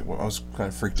coffee, I was like, I was kind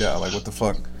of freaked out. Like, what the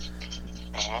fuck?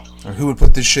 Like, who would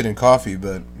put this shit in coffee?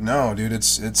 But no, dude,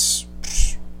 it's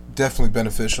definitely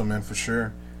beneficial, man, for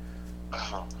sure.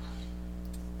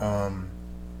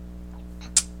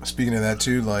 Speaking of that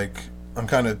too, like, I'm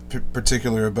kind of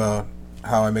particular about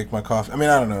how I make my coffee. I mean,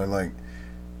 I don't know, like,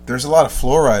 there's a lot of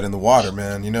fluoride in the water,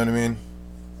 man. You know what I mean?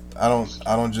 I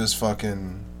don't just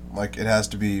fucking, like, it has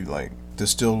to be like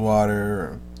distilled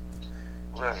water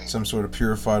or some sort of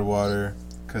purified water,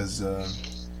 because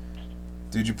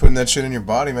dude, you're putting that shit in your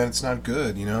body, man. It's not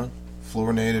good,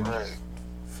 fluorinated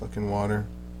fucking water.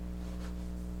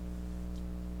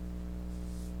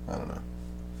 I don't know.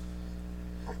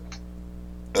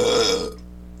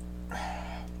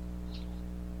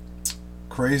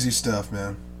 Crazy stuff,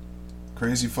 man.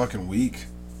 Crazy fucking week.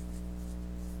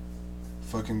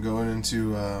 Fucking going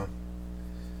into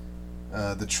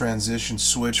the transition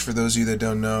switch. For those of you that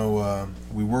don't know,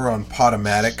 we were on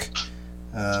Podomatic.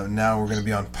 Now we're going to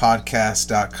be on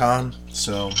podcast.com.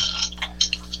 So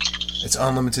it's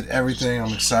unlimited everything.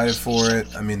 I'm excited for it.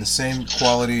 I mean, the same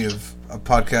quality of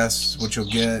podcasts is what you'll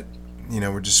get.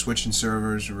 We're just switching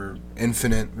servers. We're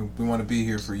infinite. We want to be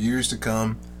here for years to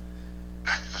come.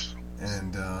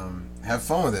 and have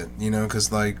fun with it, you know,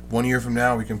 because like 1 year from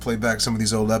now we can play back some of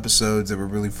these old episodes that were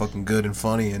really fucking good and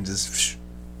funny and just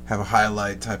have a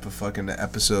highlight type of fucking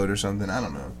episode or something. I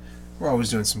don't know. We're always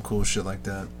doing some cool shit like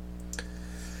that.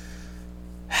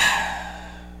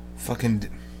 Fucking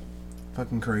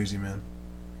crazy, man.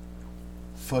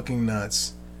 Fucking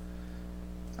nuts.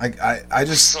 I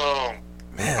just... So,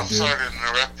 man, I'm dude. sorry to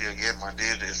interrupt you again, my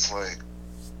dude. It's like,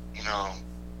 you know,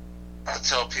 I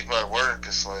tell people at work,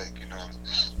 it's like, you know,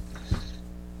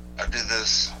 I do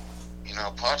this, you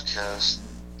know, podcast,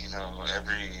 you know,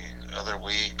 every other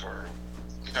week, or,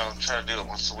 you know, try to do it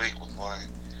once a week with my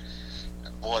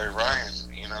boy Ryan,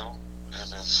 you know,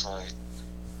 and it's like,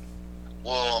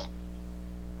 well,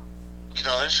 you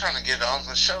know, they're trying to get on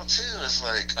the show too. It's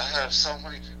like, I have so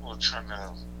many people trying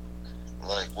to,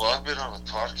 like, well, I've been on a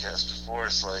podcast before.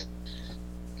 It's like,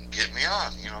 get me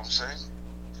on, you know what I'm saying?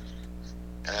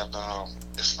 And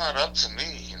it's not up to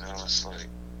me, you know. It's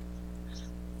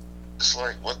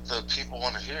like what the people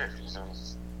want to hear, you know.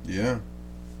 Yeah.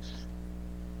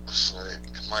 It's like,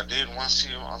 if my dude wants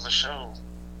you on the show,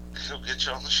 he'll get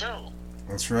you on the show.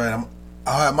 That's right.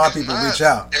 I'll have my people reach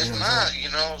out. If not, you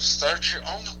know, start your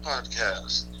own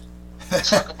podcast.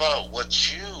 Talk about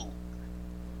what you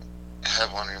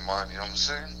have on your mind, you know what I'm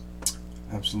saying?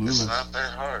 Absolutely. It's not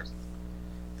that hard.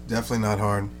 Definitely not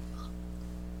hard.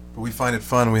 But we find it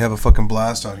fun. We have a fucking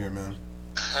blast out here, man.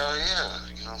 Hell yeah,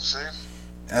 you know what I'm saying?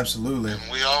 Absolutely. And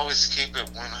we always keep it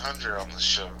 100 on the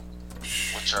show,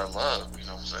 which I love, you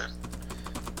know what I'm saying?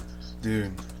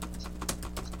 Dude.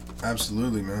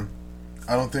 Absolutely, man.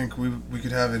 I don't think we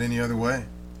could have it any other way.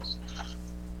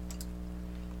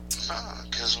 Nah,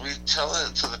 because we tell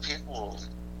it to the people,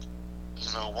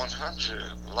 you know, 100,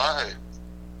 live.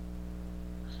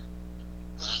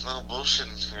 There's no bullshit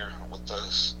in here with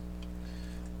us.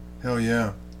 Hell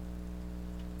yeah.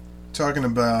 Talking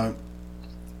about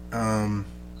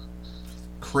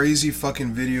crazy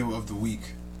fucking video of the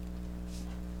week.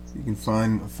 You can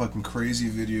find a fucking crazy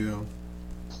video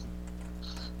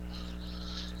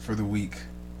for the week.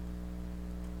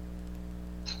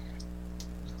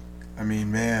 I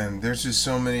mean, man, there's just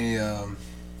so many.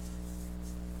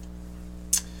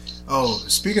 Oh,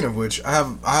 speaking of which, I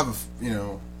have a, you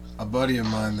know, a buddy of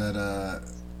mine that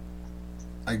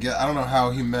I don't know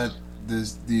how he met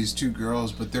these two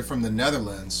girls, but they're from the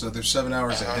Netherlands, so they're 7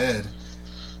 hours ahead,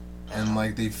 and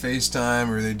like they FaceTime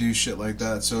or they do shit like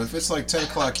that. So if it's like 10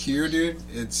 o'clock here, dude,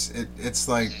 it's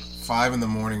like 5 in the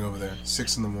morning over there,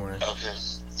 6 in the morning. Okay.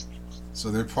 So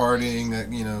they're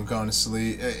partying, you know, going to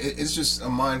sleep. It's just a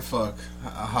mind fuck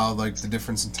how like the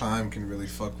difference in time can really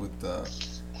fuck with.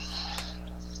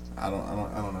 I don't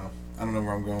know. I don't know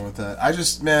where I'm going with that. I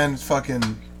just, man,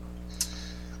 fucking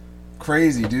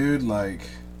crazy, dude. Like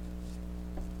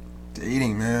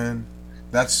dating, man.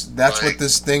 That's what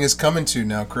this thing is coming to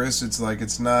now, Chris. It's like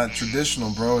it's not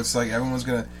traditional, bro. It's like everyone's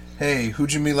gonna, hey,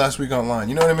 who'd you meet last week online?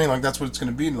 You know what I mean? Like that's what it's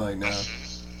gonna be like now.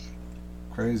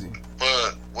 Crazy.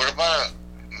 But what about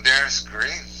Nearest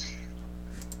Green?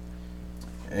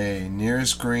 Hey,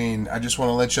 Nearest Green, I just want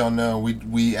to let y'all know,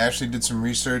 we actually did some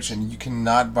research, and you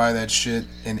cannot buy that shit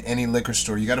in any liquor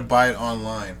store. You got to buy it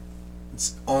online.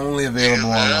 It's only available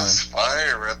online. That's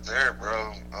fire right there,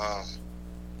 bro.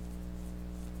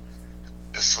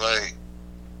 It's like,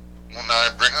 when I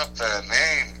bring up that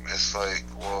name, it's like,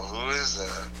 well, who is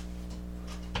that?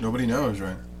 Nobody knows,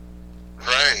 right?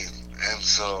 Right. And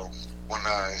so, when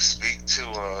I speak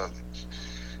to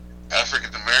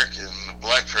African American,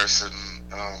 black person,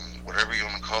 whatever you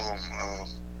want to call them,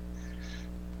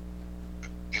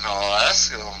 you know, I'll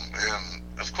ask them, and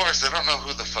of course they don't know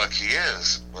who the fuck he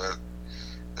is, but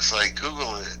it's like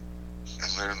Google it,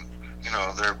 and they're, you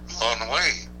know, they're blown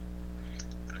away,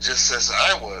 just as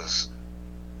I was.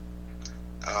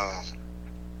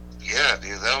 Yeah,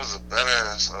 dude, that was a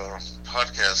badass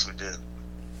podcast we did.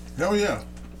 Hell yeah.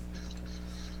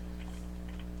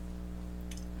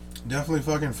 Definitely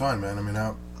fucking fun, man. I mean,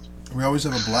 we always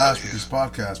have a blast with this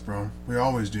podcast, bro. We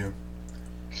always do.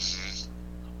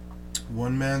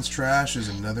 One man's trash is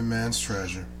another man's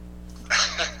treasure.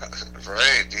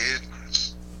 Right, dude.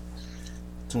 That's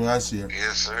the way I see it.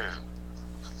 Yes, sir.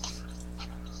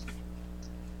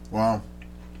 Wow.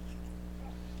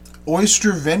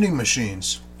 Oyster vending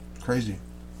machines. Crazy.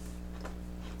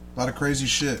 A lot of crazy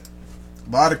shit. A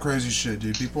lot of crazy shit,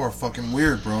 dude. People are fucking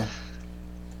weird, bro.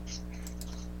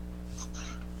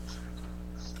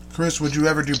 Chris, would you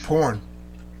ever do porn?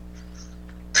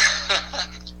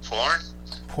 Porn?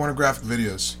 Pornographic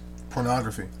videos.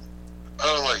 Pornography.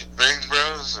 Oh, like Bang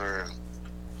Bros or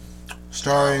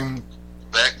Starring...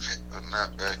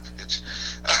 not Backpage.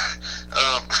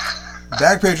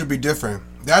 Backpage would be different.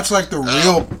 That's like the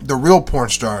real porn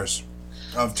stars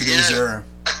of today's era.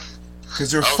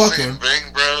 Because they're fucking.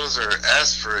 Bang Bros or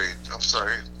Aspirate. I'm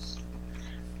sorry.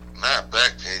 Not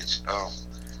Backpage.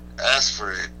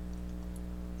 Aspirate.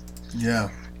 Yeah.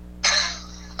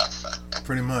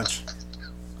 Pretty much.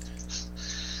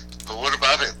 But what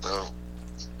about it, though?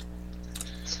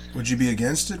 Would you be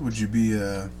against it? Would you be,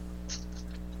 I've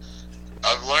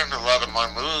learned a lot of my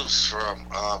moves from,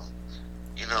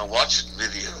 watching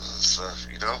videos and stuff,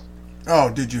 Oh,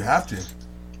 did you have to?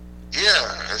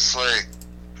 Yeah, it's like...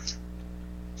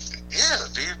 Yeah,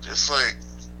 dude, it's like...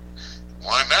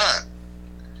 Why not?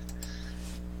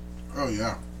 Oh,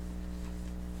 yeah.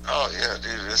 Oh, yeah,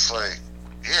 dude, it's like...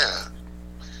 Yeah.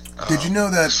 Did you know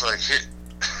that... It's like...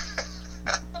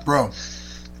 Bro.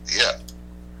 Yeah.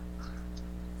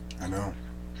 I know,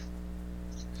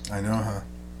 huh?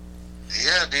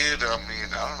 Yeah, dude, I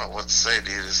don't know what to say,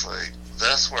 dude. It's like,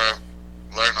 that's where I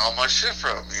learned all my shit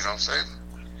from, you know what I'm saying?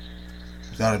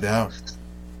 Without a doubt.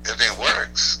 And it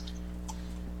works.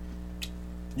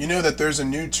 You know that there's a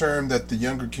new term that the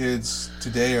younger kids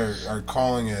today are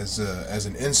calling as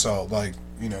an insult, like,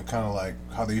 kind of like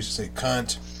how they used to say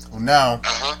cunt. Well, now,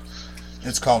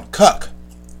 it's called cuck.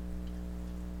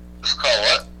 It's called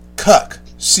what? Cuck.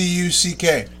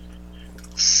 C-U-C-K.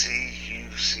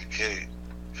 C-U-C-K.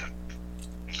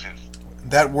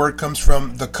 That word comes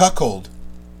from the cuckold.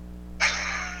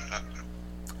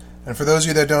 And for those of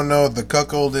you that don't know, the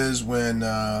cuckold is when,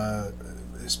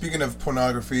 speaking of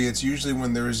pornography, it's usually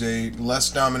when there is a less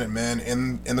dominant man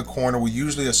in the corner with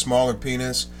usually a smaller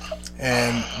penis,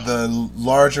 and the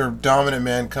larger dominant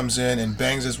man comes in and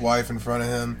bangs his wife in front of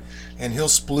him, and he'll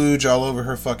splooge all over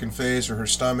her fucking face or her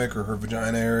stomach or her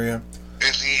vagina area.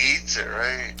 And he eats it,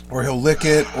 right? Or he'll lick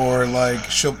it, or like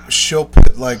she'll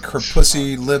put like her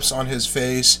pussy lips on his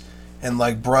face and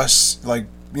like brush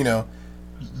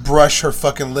her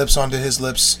fucking lips onto his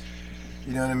lips.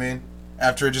 You know what I mean?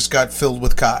 After it just got filled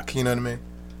with cock. You know what I mean?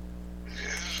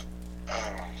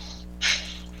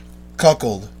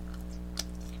 Cuckold.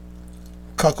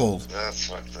 That's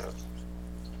fucked up.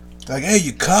 Like, hey,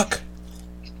 you cuck.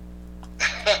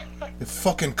 You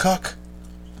fucking cuck.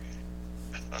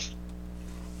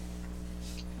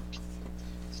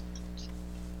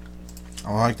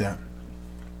 I like that.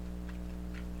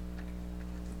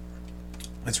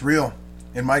 It's real.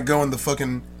 It might go in the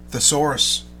fucking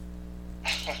thesaurus.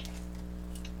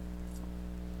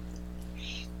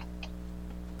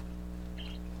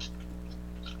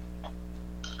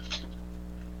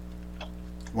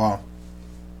 Wow.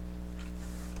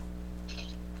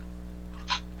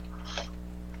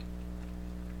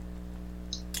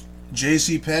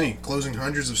 JCPenney closing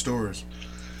hundreds of stores.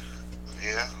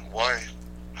 Yeah, why?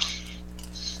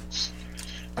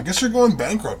 I guess they're going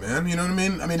bankrupt, man. You know what I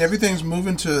mean? I mean, everything's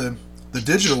moving to the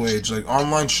digital age, like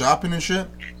online shopping and shit.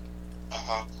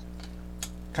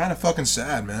 Kind of fucking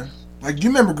sad, man. Like, do you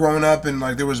remember growing up and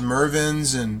like there was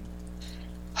Mervyn's and...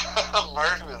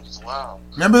 Mervyn's, wow.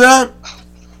 Remember that?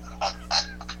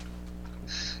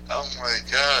 Oh my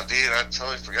god, dude, I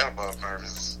totally forgot about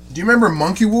Mervyn's. Do you remember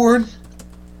Monkey Ward?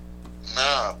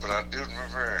 Nah, but I do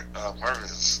remember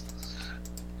Mervyn's.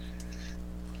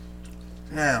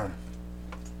 Damn.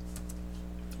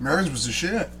 Mervyn's was the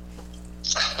shit.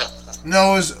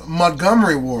 No, it was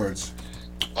Montgomery Wards.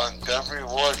 Montgomery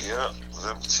Ward, yeah,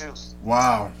 them too.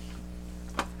 Wow.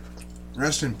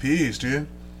 Rest in peace, dude.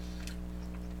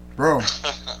 Bro.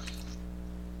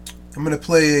 I'm going to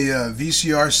play a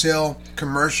VCR sale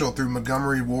commercial through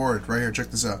Montgomery Ward right here.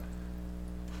 Check this out.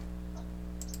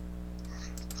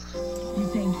 You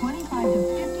save 25 to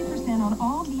 50% on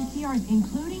all VCRs,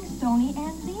 including Sony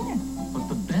and Zenith. But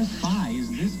the best buy is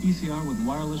this VCR with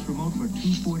wireless remote for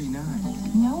 $249.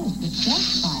 No, the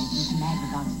best buy is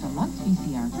Magnavox Deluxe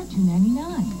VCR for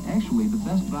 $299. Actually, the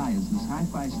best buy is this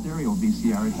hi-fi stereo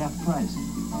VCR at half price.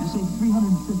 You save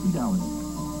 $350.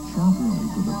 Shop early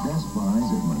for the best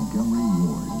buys at Montgomery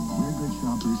Ward. We're good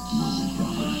shoppers, you're good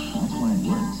shoppers. That's why it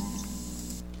works.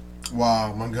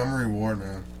 Wow, Montgomery Ward,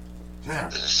 man. Yeah.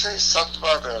 Did it say something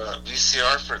about a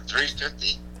VCR for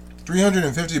 $350?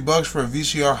 $350 for a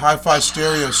VCR hi-fi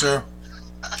stereo, sir.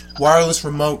 Wireless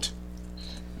remote.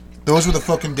 Those were the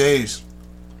fucking days.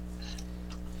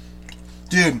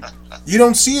 Dude, you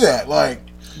don't see that. Like,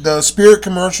 the Spirit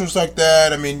commercials like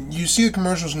that. I mean, you see the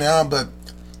commercials now, but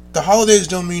the holidays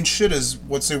don't mean shit as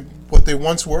what they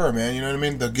once were, man. You know what I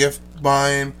mean? The gift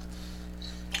buying,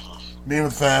 being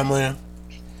with family,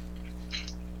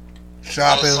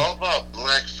 shopping. Well, it's all about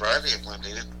Black Friday, my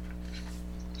dude.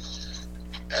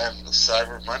 And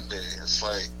Cyber Monday. It's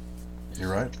like...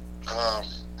 You're right.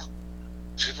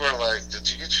 People are like, did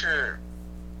you get your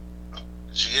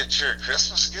did you get your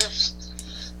Christmas gifts?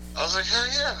 I was like, hell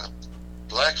yeah,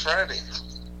 Black Friday.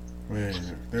 Wait,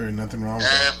 there ain't nothing wrong with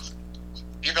that. And,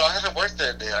 you know, I had to work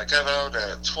that day. I got out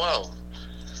at 12.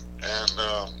 And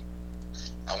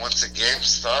I went to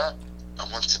GameStop. I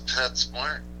went to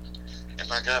PetSmart. And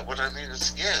I got what I needed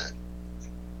to get.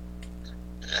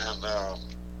 And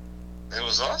it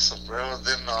was awesome, bro.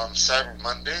 Then on Cyber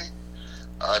Monday,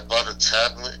 I bought a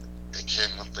tablet. It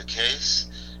came with the case.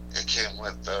 It came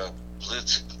with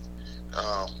Bluetooth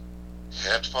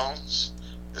headphones.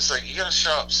 It's like, you gotta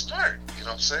shop smart, you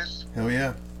know what I'm saying? Hell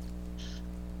yeah.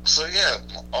 So yeah,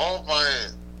 all of my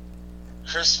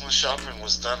Christmas shopping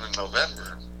was done in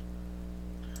November.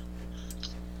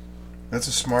 That's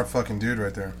a smart fucking dude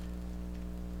right there.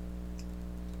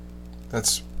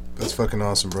 That's fucking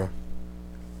awesome, bro.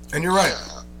 And you're right.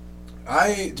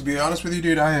 To be honest with you,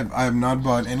 dude, I have not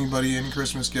bought anybody any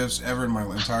Christmas gifts ever in my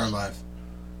entire life.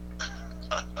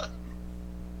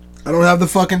 I don't have the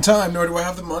fucking time, nor do I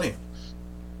have the money.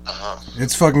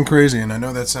 It's fucking crazy, and I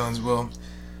know that sounds, well,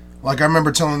 like I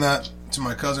remember telling that to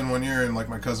my cousin one year, and like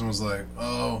my cousin was like,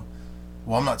 oh,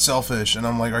 well, I'm not selfish. And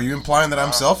I'm like, are you implying that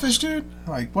I'm selfish, dude?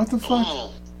 Like, what the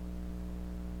fuck?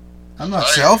 I'm not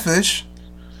selfish.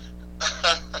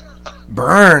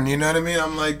 Burn, you know what I mean?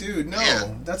 I'm like, dude,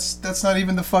 no, that's not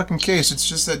even the fucking case. It's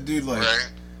just that, dude, like,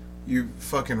 you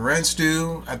fucking rent's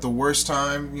due at the worst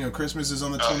time. You know, Christmas is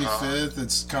on the 25th.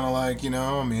 It's kind of like, you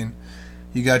know, I mean,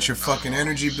 you got your fucking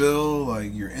energy bill,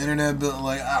 like your internet bill,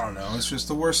 like, I don't know. It's just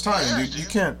the worst time, dude. You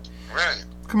can't. Right.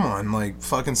 Come on, like,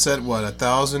 fucking set what,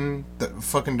 $1,000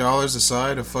 fucking dollars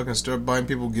aside to fucking start buying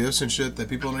people gifts and shit that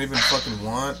people don't even fucking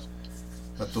want,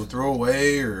 that they'll throw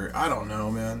away, or I don't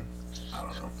know, man. I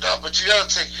don't know. No, but you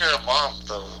gotta take care of mom,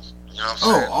 though. You know what I'm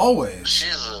saying? Oh, always.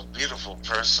 She's a beautiful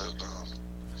person.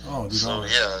 Oh, dude, so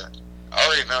always. yeah, I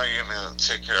already know you're gonna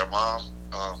take care of mom.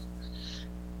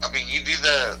 I mean, you do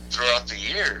that throughout the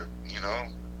year. You know.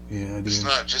 Yeah, I do. It's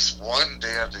not just one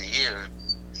day of the year.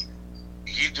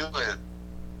 You do it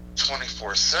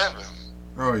 24/7.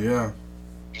 Oh yeah.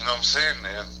 You know what I'm saying,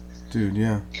 man? Dude,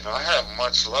 yeah. You know, I have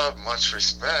much love, much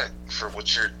respect for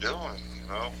what you're doing. You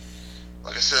know,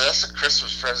 like I said, that's a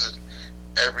Christmas present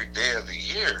every day of the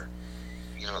year.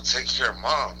 You know, take care of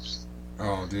moms.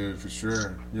 Oh, dude, for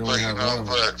sure. You But only you have know, one.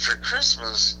 but for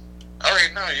Christmas, I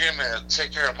already know you're gonna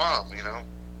take care of mom. You know,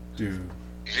 Dude.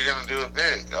 you're gonna do it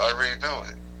big. I already know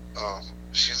it.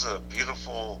 She's a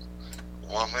beautiful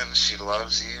woman. She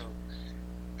loves you.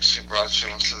 She brought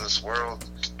you into this world,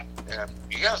 and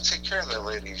you gotta take care of that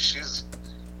lady. She's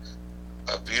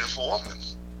a beautiful woman.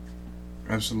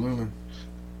 Absolutely.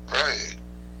 Right.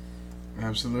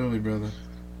 Absolutely, brother.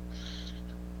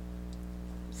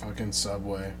 Fucking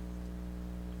Subway.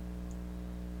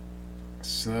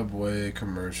 Subway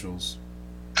commercials.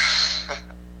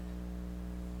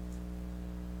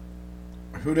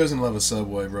 Who doesn't love a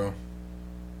Subway, bro?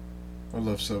 I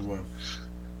love Subway.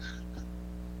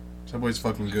 Subway's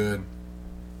fucking good.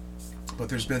 But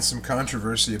there's been some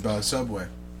controversy about Subway.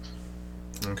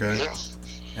 Okay?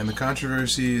 And the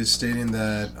controversy is stating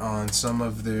that on some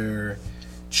of their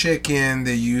chicken,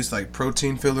 they use like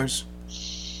protein fillers.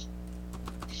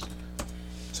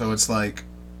 So it's like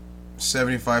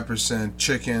 75%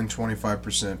 chicken,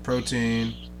 25%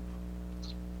 protein.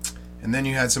 And then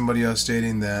you had somebody else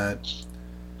stating that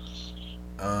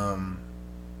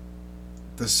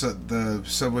the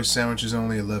Subway sandwich is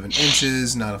only 11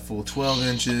 inches, not a full 12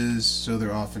 inches, so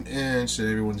they're off an inch, so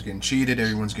everyone's getting cheated,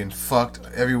 everyone's getting fucked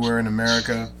everywhere in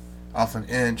America, off an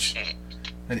inch.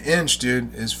 An inch,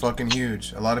 dude, is fucking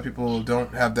huge. A lot of people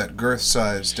don't have that girth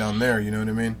size down there, you know what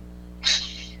I mean?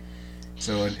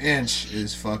 So an inch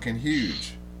is fucking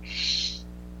huge.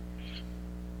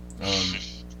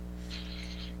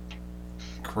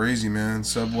 Crazy, man.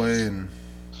 Subway and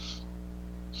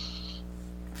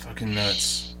fucking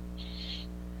nuts.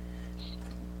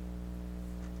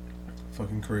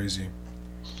 Fucking crazy.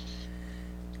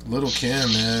 Little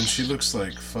Kim, man, she looks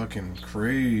like fucking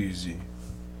crazy.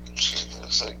 She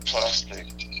looks like plastic.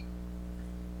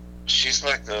 She's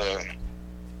like those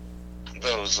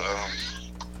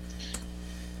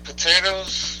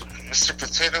potatoes, Mr.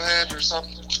 Potato Head or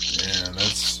something. Yeah,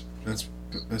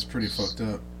 that's pretty fucked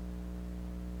up.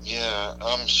 Yeah,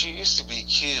 she used to be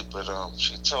cute, but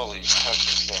she totally cut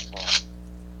herself off.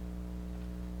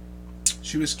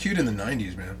 She was cute in the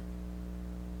 90s, man.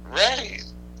 Right.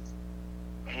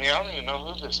 I mean, I don't even know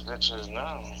who this bitch is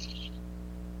now.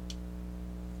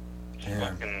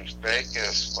 Damn. Fucking fake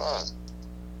as fuck.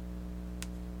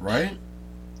 Right?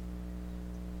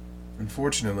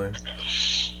 Unfortunately.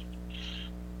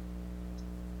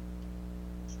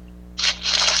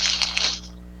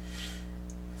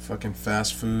 Fucking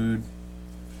fast food.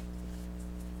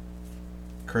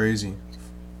 Crazy.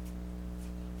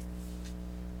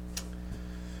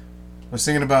 I was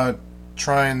thinking about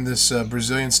trying this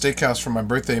Brazilian steakhouse for my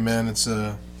birthday, man. It's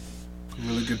a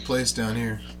really good place down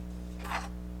here.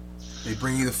 They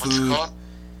bring you the food.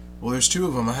 Well, there's two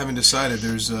of them. I haven't decided.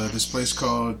 There's this place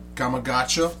called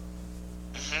Gamagacha.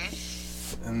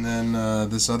 And then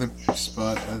this other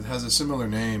spot has a similar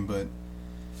name, but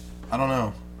I don't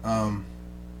know.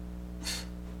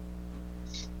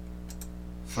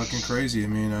 Fucking crazy. I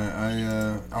mean,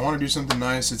 I want to do something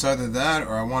nice. It's either that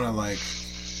or I want to like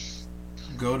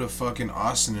go to fucking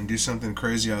Austin and do something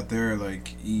crazy out there,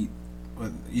 like eat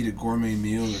a gourmet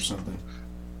meal or something.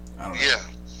 I don't know. Yeah.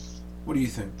 What do you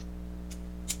think?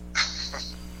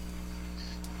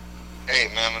 Hey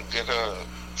man, a good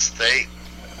steak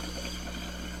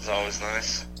is always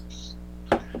nice.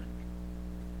 You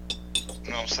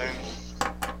know what I'm saying?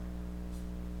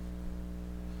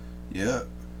 Yeah.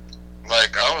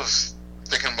 Like, I was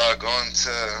thinking about going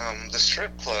to the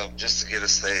strip club just to get a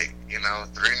steak. You know,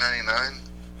 $3.99,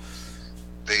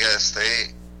 big ass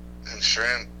steak and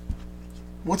shrimp.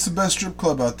 What's the best strip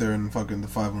club out there in fucking the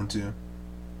 512?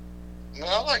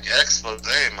 Well, I like Expose,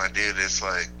 my dude. It's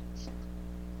like,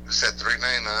 it's at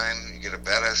 $3.99. You get a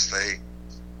badass steak,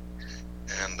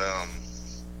 and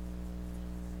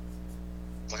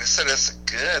like I said, it's a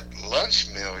good lunch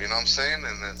meal. You know what I'm saying?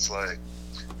 And it's like,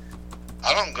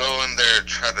 I don't go in there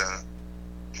try to,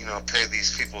 you know, pay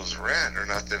these people's rent or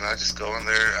nothing. I just go in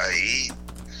there, I eat.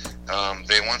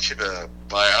 They want you to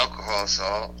buy alcohol, so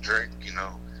I'll drink, you know,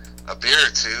 a beer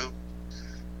or two,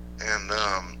 and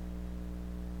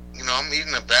you know, I'm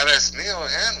eating a badass meal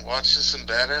and watching some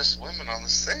badass women on the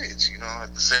stage, you know,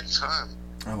 at the same time.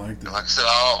 I like that. And like I said,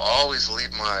 I'll always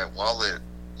leave my wallet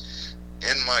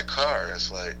in my car.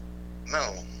 It's like,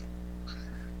 no,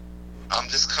 I'm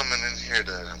just coming in here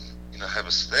to, you know, have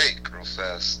a steak real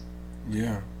fast.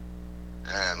 Yeah.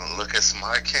 And look at some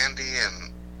eye candy,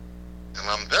 and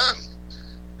I'm done.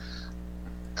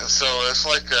 And so it's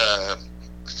like a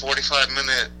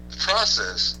 45-minute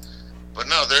process. But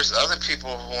no, there's other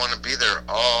people who want to be there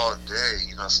all day,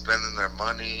 you know, spending their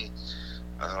money,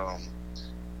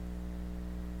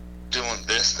 doing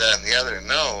this, that, and the other.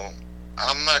 No,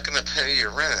 I'm not going to pay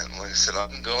your rent. Like I said, I'm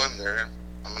going to go in there.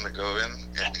 I'm going to go in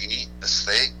and eat a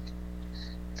steak.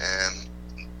 And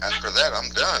after that, I'm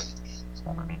done.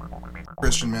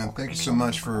 Christian, man, thank you so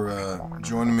much for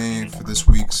joining me for this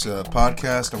week's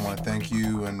podcast. I want to thank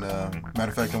you, and matter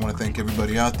of fact, I want to thank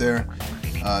everybody out there.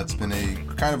 It's been a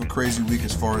kind of a crazy week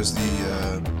as far as the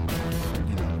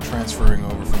you know, transferring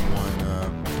over from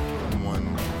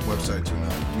one website to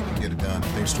another. We can get it done.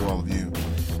 Thanks to all of you.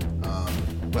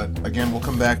 But again, we'll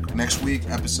come back next week,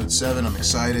 episode 7. I'm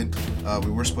excited.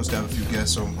 We were supposed to have a few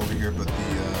guests over here, but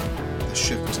the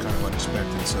shift was kind of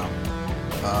unexpected. So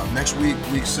next week,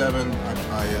 week 7,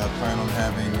 I plan on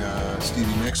having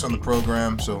Stevie Nicks on the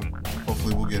program. So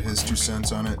hopefully we'll get his 2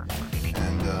 cents on it,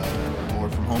 and more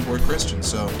from Homeboy Christian.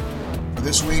 So for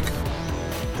this week,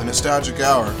 the Nostalgic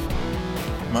Hour.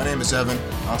 My name is Evan.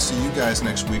 I'll see you guys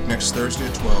next week, next Thursday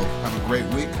at 12. Have a great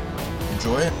week.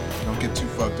 Enjoy it. Don't get too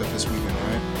fucked up this weekend, all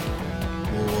right?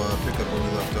 We'll pick up where we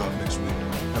left off next week.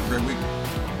 Have a great week.